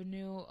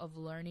avenue of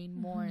learning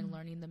more and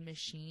learning the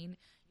machine,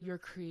 your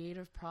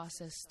creative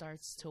process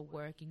starts to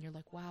work, and you're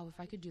like, wow,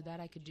 if I could do that,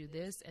 I could do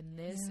this and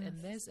this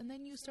and this, and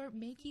then you start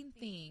making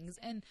things,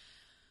 and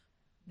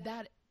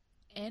that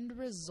end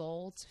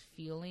result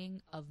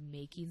feeling of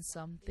making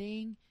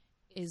something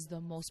is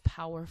the most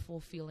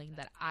powerful feeling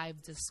that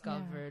I've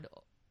discovered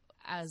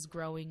as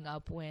growing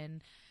up,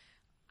 when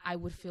I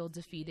would feel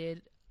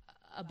defeated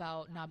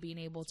about not being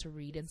able to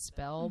read and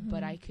spell,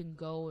 but I can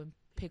go and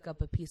pick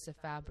up a piece of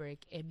fabric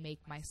and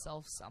make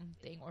myself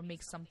something, or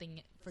make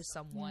something for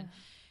someone.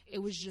 It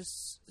was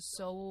just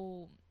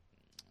so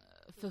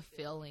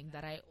fulfilling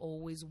that I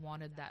always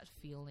wanted that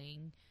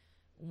feeling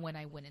when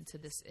I went into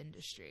this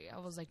industry. I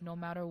was like, no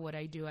matter what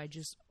I do, I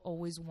just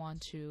always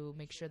want to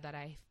make sure that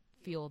I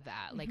feel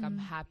that, like, I'm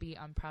happy,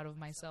 I'm proud of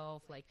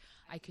myself, like,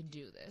 I can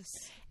do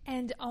this.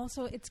 And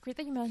also, it's great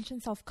that you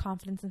mentioned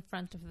self-confidence in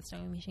front of the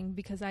sewing machine,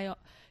 because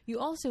you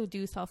also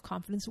do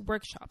self-confidence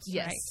workshops,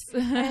 yes,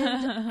 right?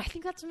 And I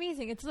think that's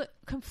amazing. It's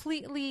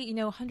completely,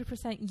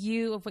 100%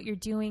 you of what you're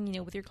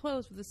doing, with your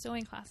clothes, with the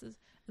sewing classes,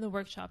 and the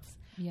workshops.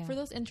 Yeah. For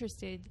those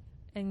interested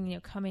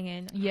in, coming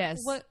in, yes,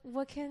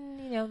 what can,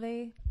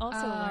 they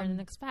also learn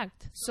and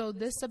expect? So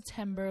this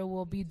September,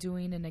 we'll be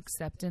doing an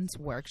acceptance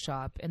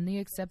workshop, and the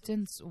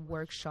acceptance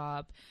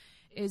workshop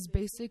is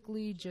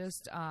basically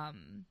just,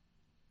 I'm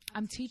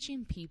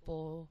teaching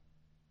people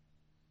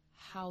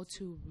how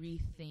to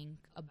rethink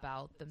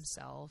about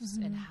themselves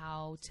and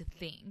how to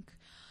think.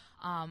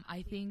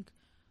 I think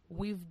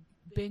we've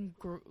been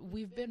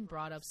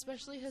brought up,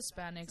 especially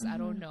Hispanics. I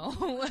don't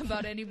know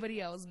about anybody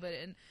else, but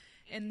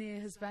in the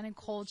Hispanic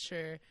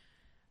culture,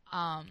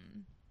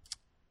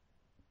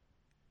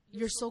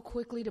 you're so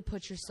quickly to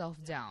put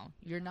yourself down.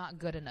 You're not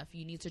good enough.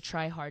 You need to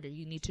try harder.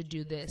 You need to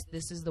do this.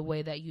 This is the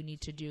way that you need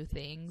to do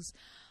things.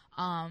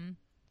 I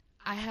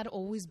had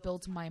always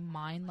built my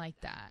mind like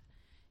that,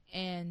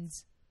 and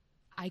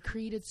I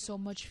created so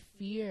much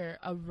fear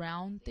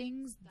around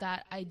things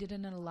that I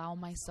didn't allow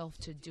myself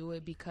to do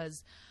it,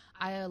 because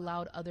I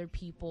allowed other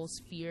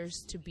people's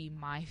fears to be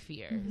my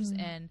fears.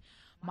 And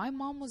my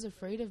mom was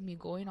afraid of me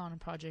going on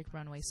Project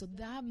Runway, so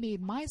that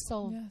made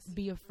myself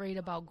be afraid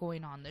about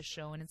going on the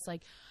show. And it's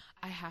like,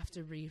 I have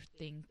to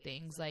rethink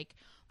things. Like,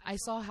 I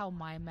saw how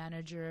my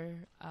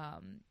manager,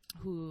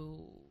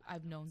 who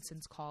I've known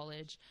since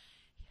college,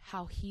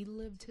 how he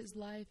lived his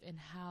life and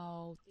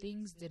how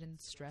things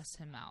didn't stress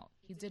him out.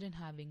 He didn't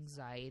have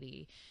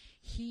anxiety.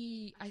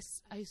 I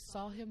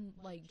saw him,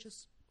 like,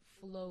 just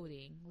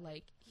floating.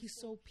 Like, he's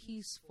so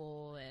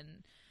peaceful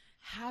and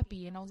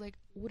happy. And I was like,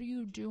 what are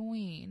you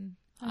doing?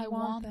 I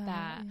want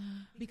that. Yeah.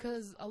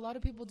 Because a lot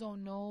of people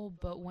don't know,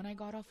 but when I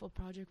got off of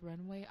Project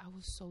Runway, I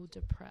was so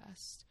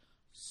depressed,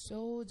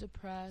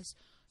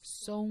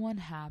 so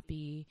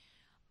unhappy.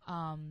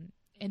 And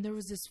there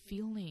was this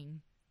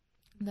feeling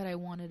that I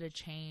wanted to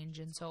change.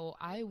 And so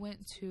I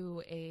went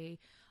to a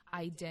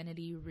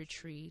identity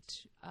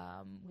retreat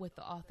with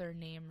the author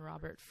named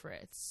Robert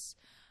Fritz.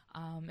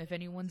 If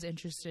anyone's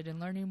interested in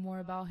learning more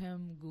about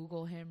him,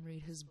 Google him,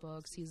 read his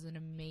books. He's an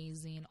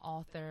amazing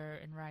author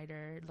and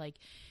writer. Like,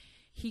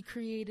 he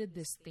created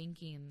this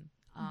thinking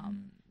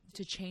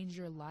to change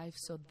your life,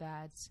 so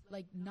that,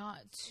 like, not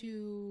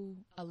to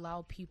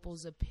allow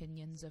people's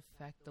opinions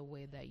affect the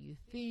way that you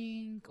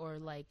think, or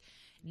like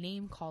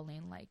name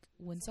calling. Like,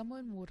 when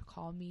someone would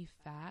call me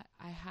fat,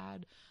 I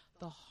had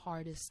the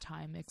hardest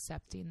time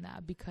accepting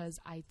that, because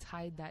I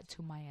tied that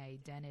to my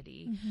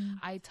identity.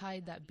 I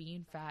tied that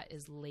being fat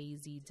is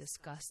lazy,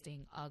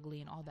 disgusting,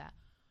 ugly, and all that.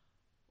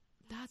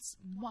 That's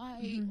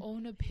my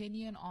own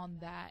opinion on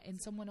that, and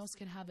someone else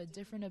can have a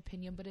different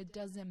opinion, but it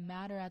doesn't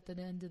matter. At the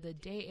end of the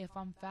day, if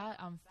I'm fat,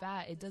 I'm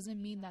fat. It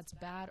doesn't mean that's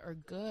bad or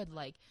good.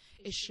 Like,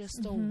 it's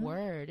just a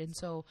word. And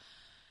so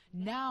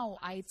now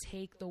I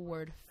take the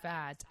word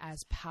fat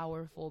as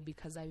powerful,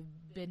 because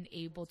I've been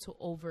able to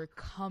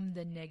overcome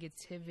the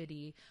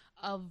negativity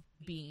of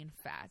being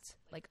fat.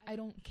 Like, I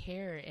don't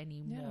care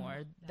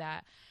anymore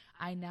that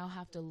I now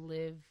have to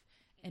live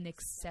and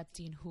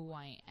accepting who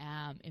I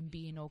am and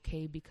being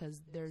okay,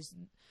 because there's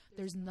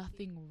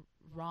nothing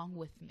wrong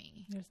with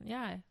me.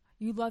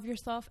 You love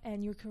yourself,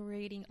 and you're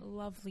creating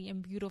lovely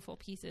and beautiful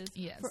pieces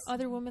for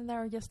other women that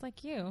are just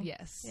like you.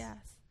 Yes.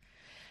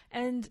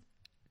 And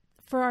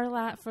for our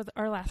last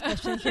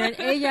question here,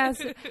 yes,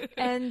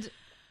 and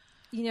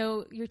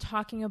you're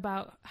talking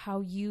about how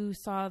you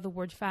saw the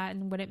word fat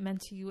and what it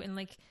meant to you, and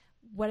like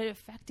what it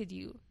affected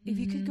you. If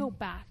you could go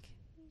back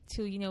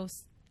to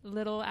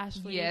little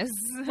Ashley. Yes.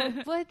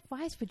 What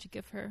advice would you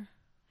give her?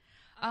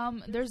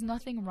 There's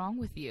nothing wrong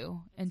with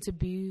you, and to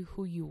be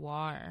who you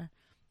are.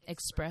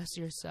 Express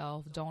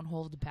yourself. Don't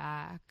hold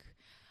back.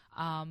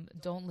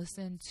 Don't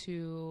listen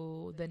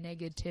to the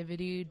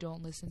negativity.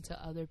 Don't listen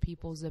to other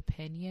people's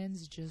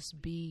opinions.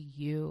 Just be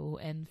you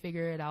and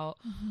figure it out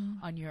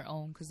on your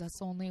own, because that's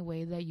the only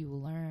way that you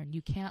learn.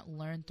 You can't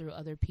learn through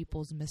other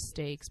people's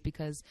mistakes,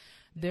 because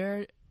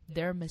they're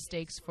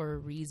mistakes for a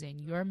reason.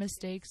 Your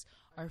mistakes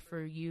are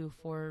for you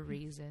for a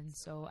reason.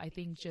 So I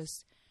think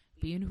just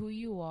being who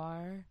you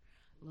are,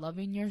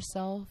 loving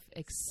yourself,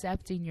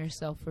 accepting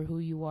yourself for who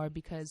you are,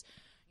 because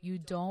you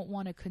don't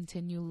want to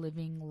continue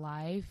living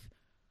life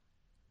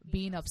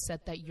being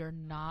upset that you're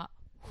not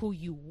who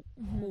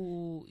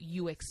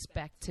you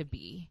expect to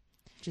be.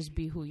 Just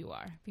be who you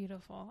are.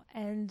 Beautiful.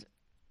 And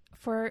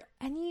for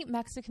any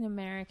Mexican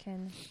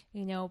American,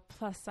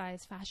 plus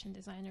size fashion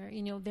designer,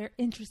 they're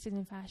interested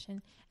in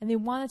fashion and they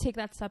want to take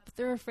that step, but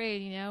they're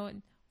afraid,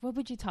 and what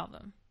would you tell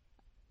them?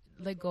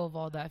 Let go of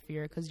all that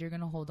fear, because you're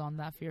going to hold on to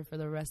that fear for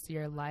the rest of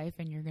your life,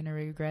 and you're going to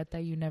regret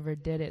that you never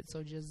did it.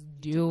 So just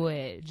do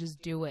it.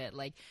 Just do it.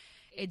 Like,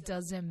 it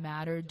doesn't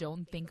matter.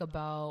 Don't think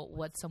about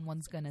what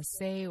someone's going to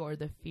say or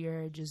the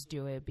fear. Just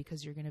do it,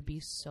 because you're going to be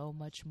so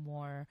much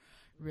more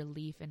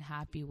relief and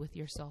happy with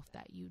yourself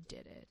that you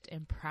did it,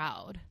 and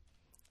proud.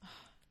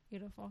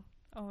 Beautiful.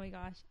 Oh my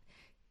gosh.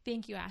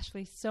 Thank you,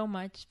 Ashley, so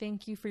much.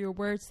 Thank you for your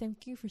words.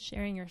 Thank you for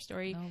sharing your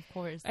story. No, of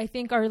course. I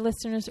think our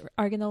listeners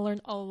are going to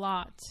learn a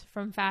lot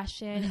from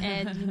fashion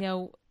and,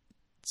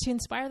 to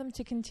inspire them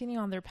to continue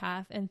on their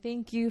path. And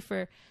thank you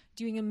for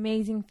doing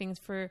amazing things,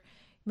 for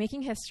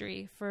making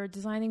history, for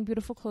designing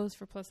beautiful clothes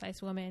for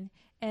plus-size women,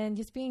 and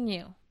just being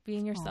you,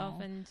 being yourself.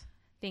 Aww. And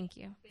thank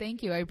you.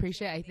 Thank you. I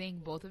appreciate it. I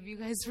thank both of you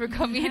guys for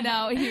coming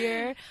out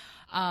here,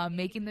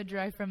 making the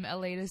drive from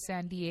LA to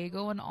San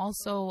Diego, and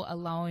also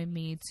allowing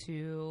me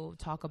to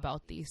talk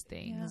about these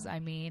things. Yeah. I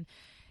mean,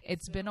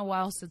 it's been a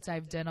while since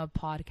I've done a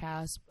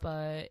podcast,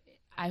 but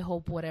I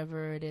hope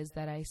whatever it is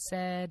that I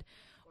said,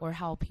 or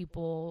how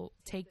people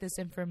take this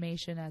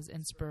information as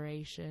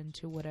inspiration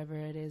to whatever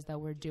it is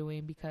that we're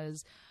doing,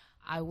 because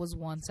I was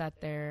once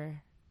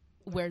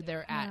where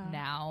they're at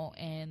now,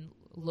 and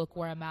look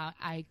where I'm at.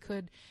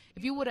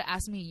 If you would have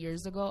asked me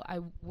years ago, I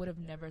would have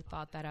never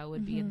thought that I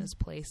would be in this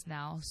place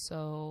now.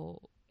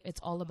 So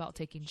it's all about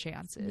taking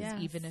chances. Yes.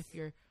 Even if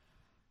you're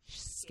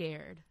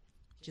scared,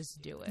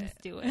 just do it.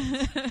 Just do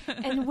it.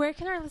 And where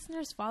can our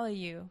listeners follow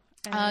you?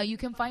 You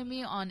can find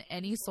me on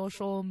any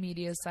social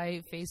media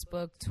site: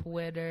 Facebook,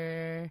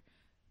 Twitter,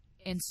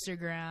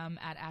 Instagram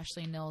at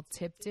Ashley Nell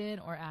Tipton,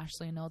 or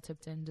Ashley Nell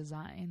Tipton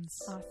Designs.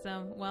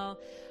 Awesome. Well,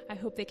 I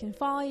hope they can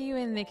follow you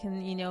and they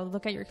can,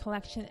 look at your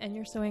collection and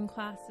your sewing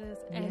classes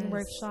and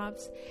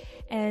workshops.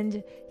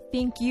 And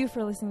thank you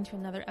for listening to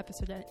another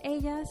episode of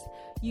Ellas.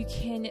 You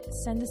can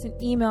send us an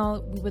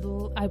email.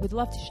 I would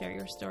love to share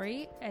your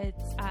story.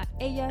 It's at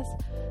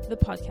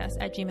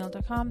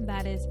ellasthepodcast@gmail.com.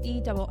 That is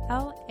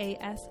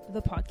ELLAS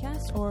the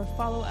podcast, or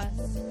follow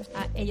us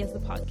at Ellas the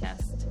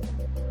Podcast.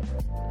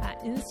 At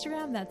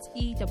Instagram, that's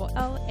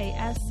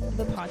ELLAS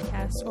the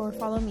podcast, or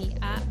follow me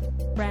at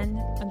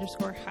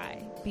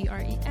Bren_Jai,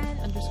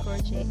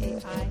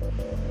 BREN_JAI.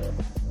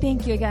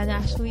 Thank you again,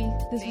 Ashley.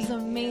 This was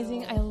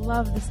amazing. I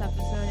love this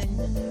episode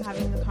and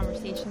having the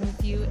conversation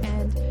with you,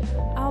 and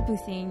I'll be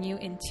seeing you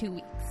in 2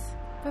 weeks.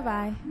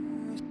 Bye-bye.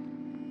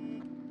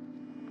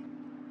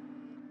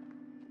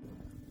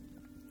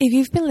 If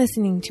you've been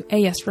listening to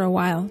Ellas for a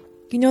while,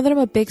 you know that I'm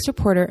a big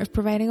supporter of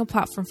providing a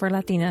platform for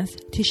Latinas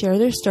to share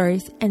their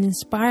stories and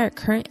inspire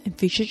current and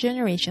future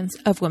generations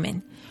of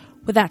women.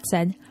 With that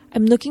said,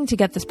 I'm looking to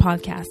get this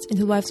podcast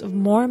into the lives of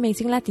more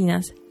amazing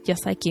Latinas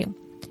just like you.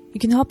 You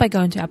can help by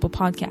going to Apple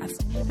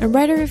Podcasts and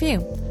write a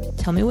review.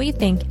 Tell me what you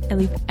think and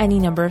leave any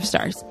number of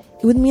stars.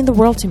 It would mean the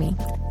world to me.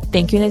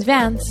 Thank you in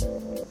advance.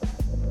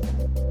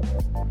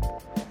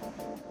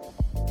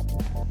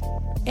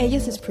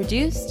 Ellas is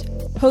produced,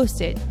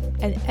 hosted,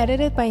 and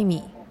edited by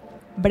me,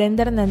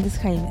 Brenda Hernandez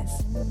Jaimes.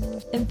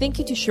 And thank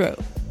you to Shro,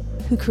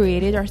 who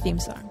created our theme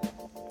song.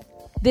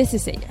 This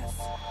is Ellas.